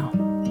for now.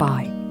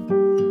 Bye.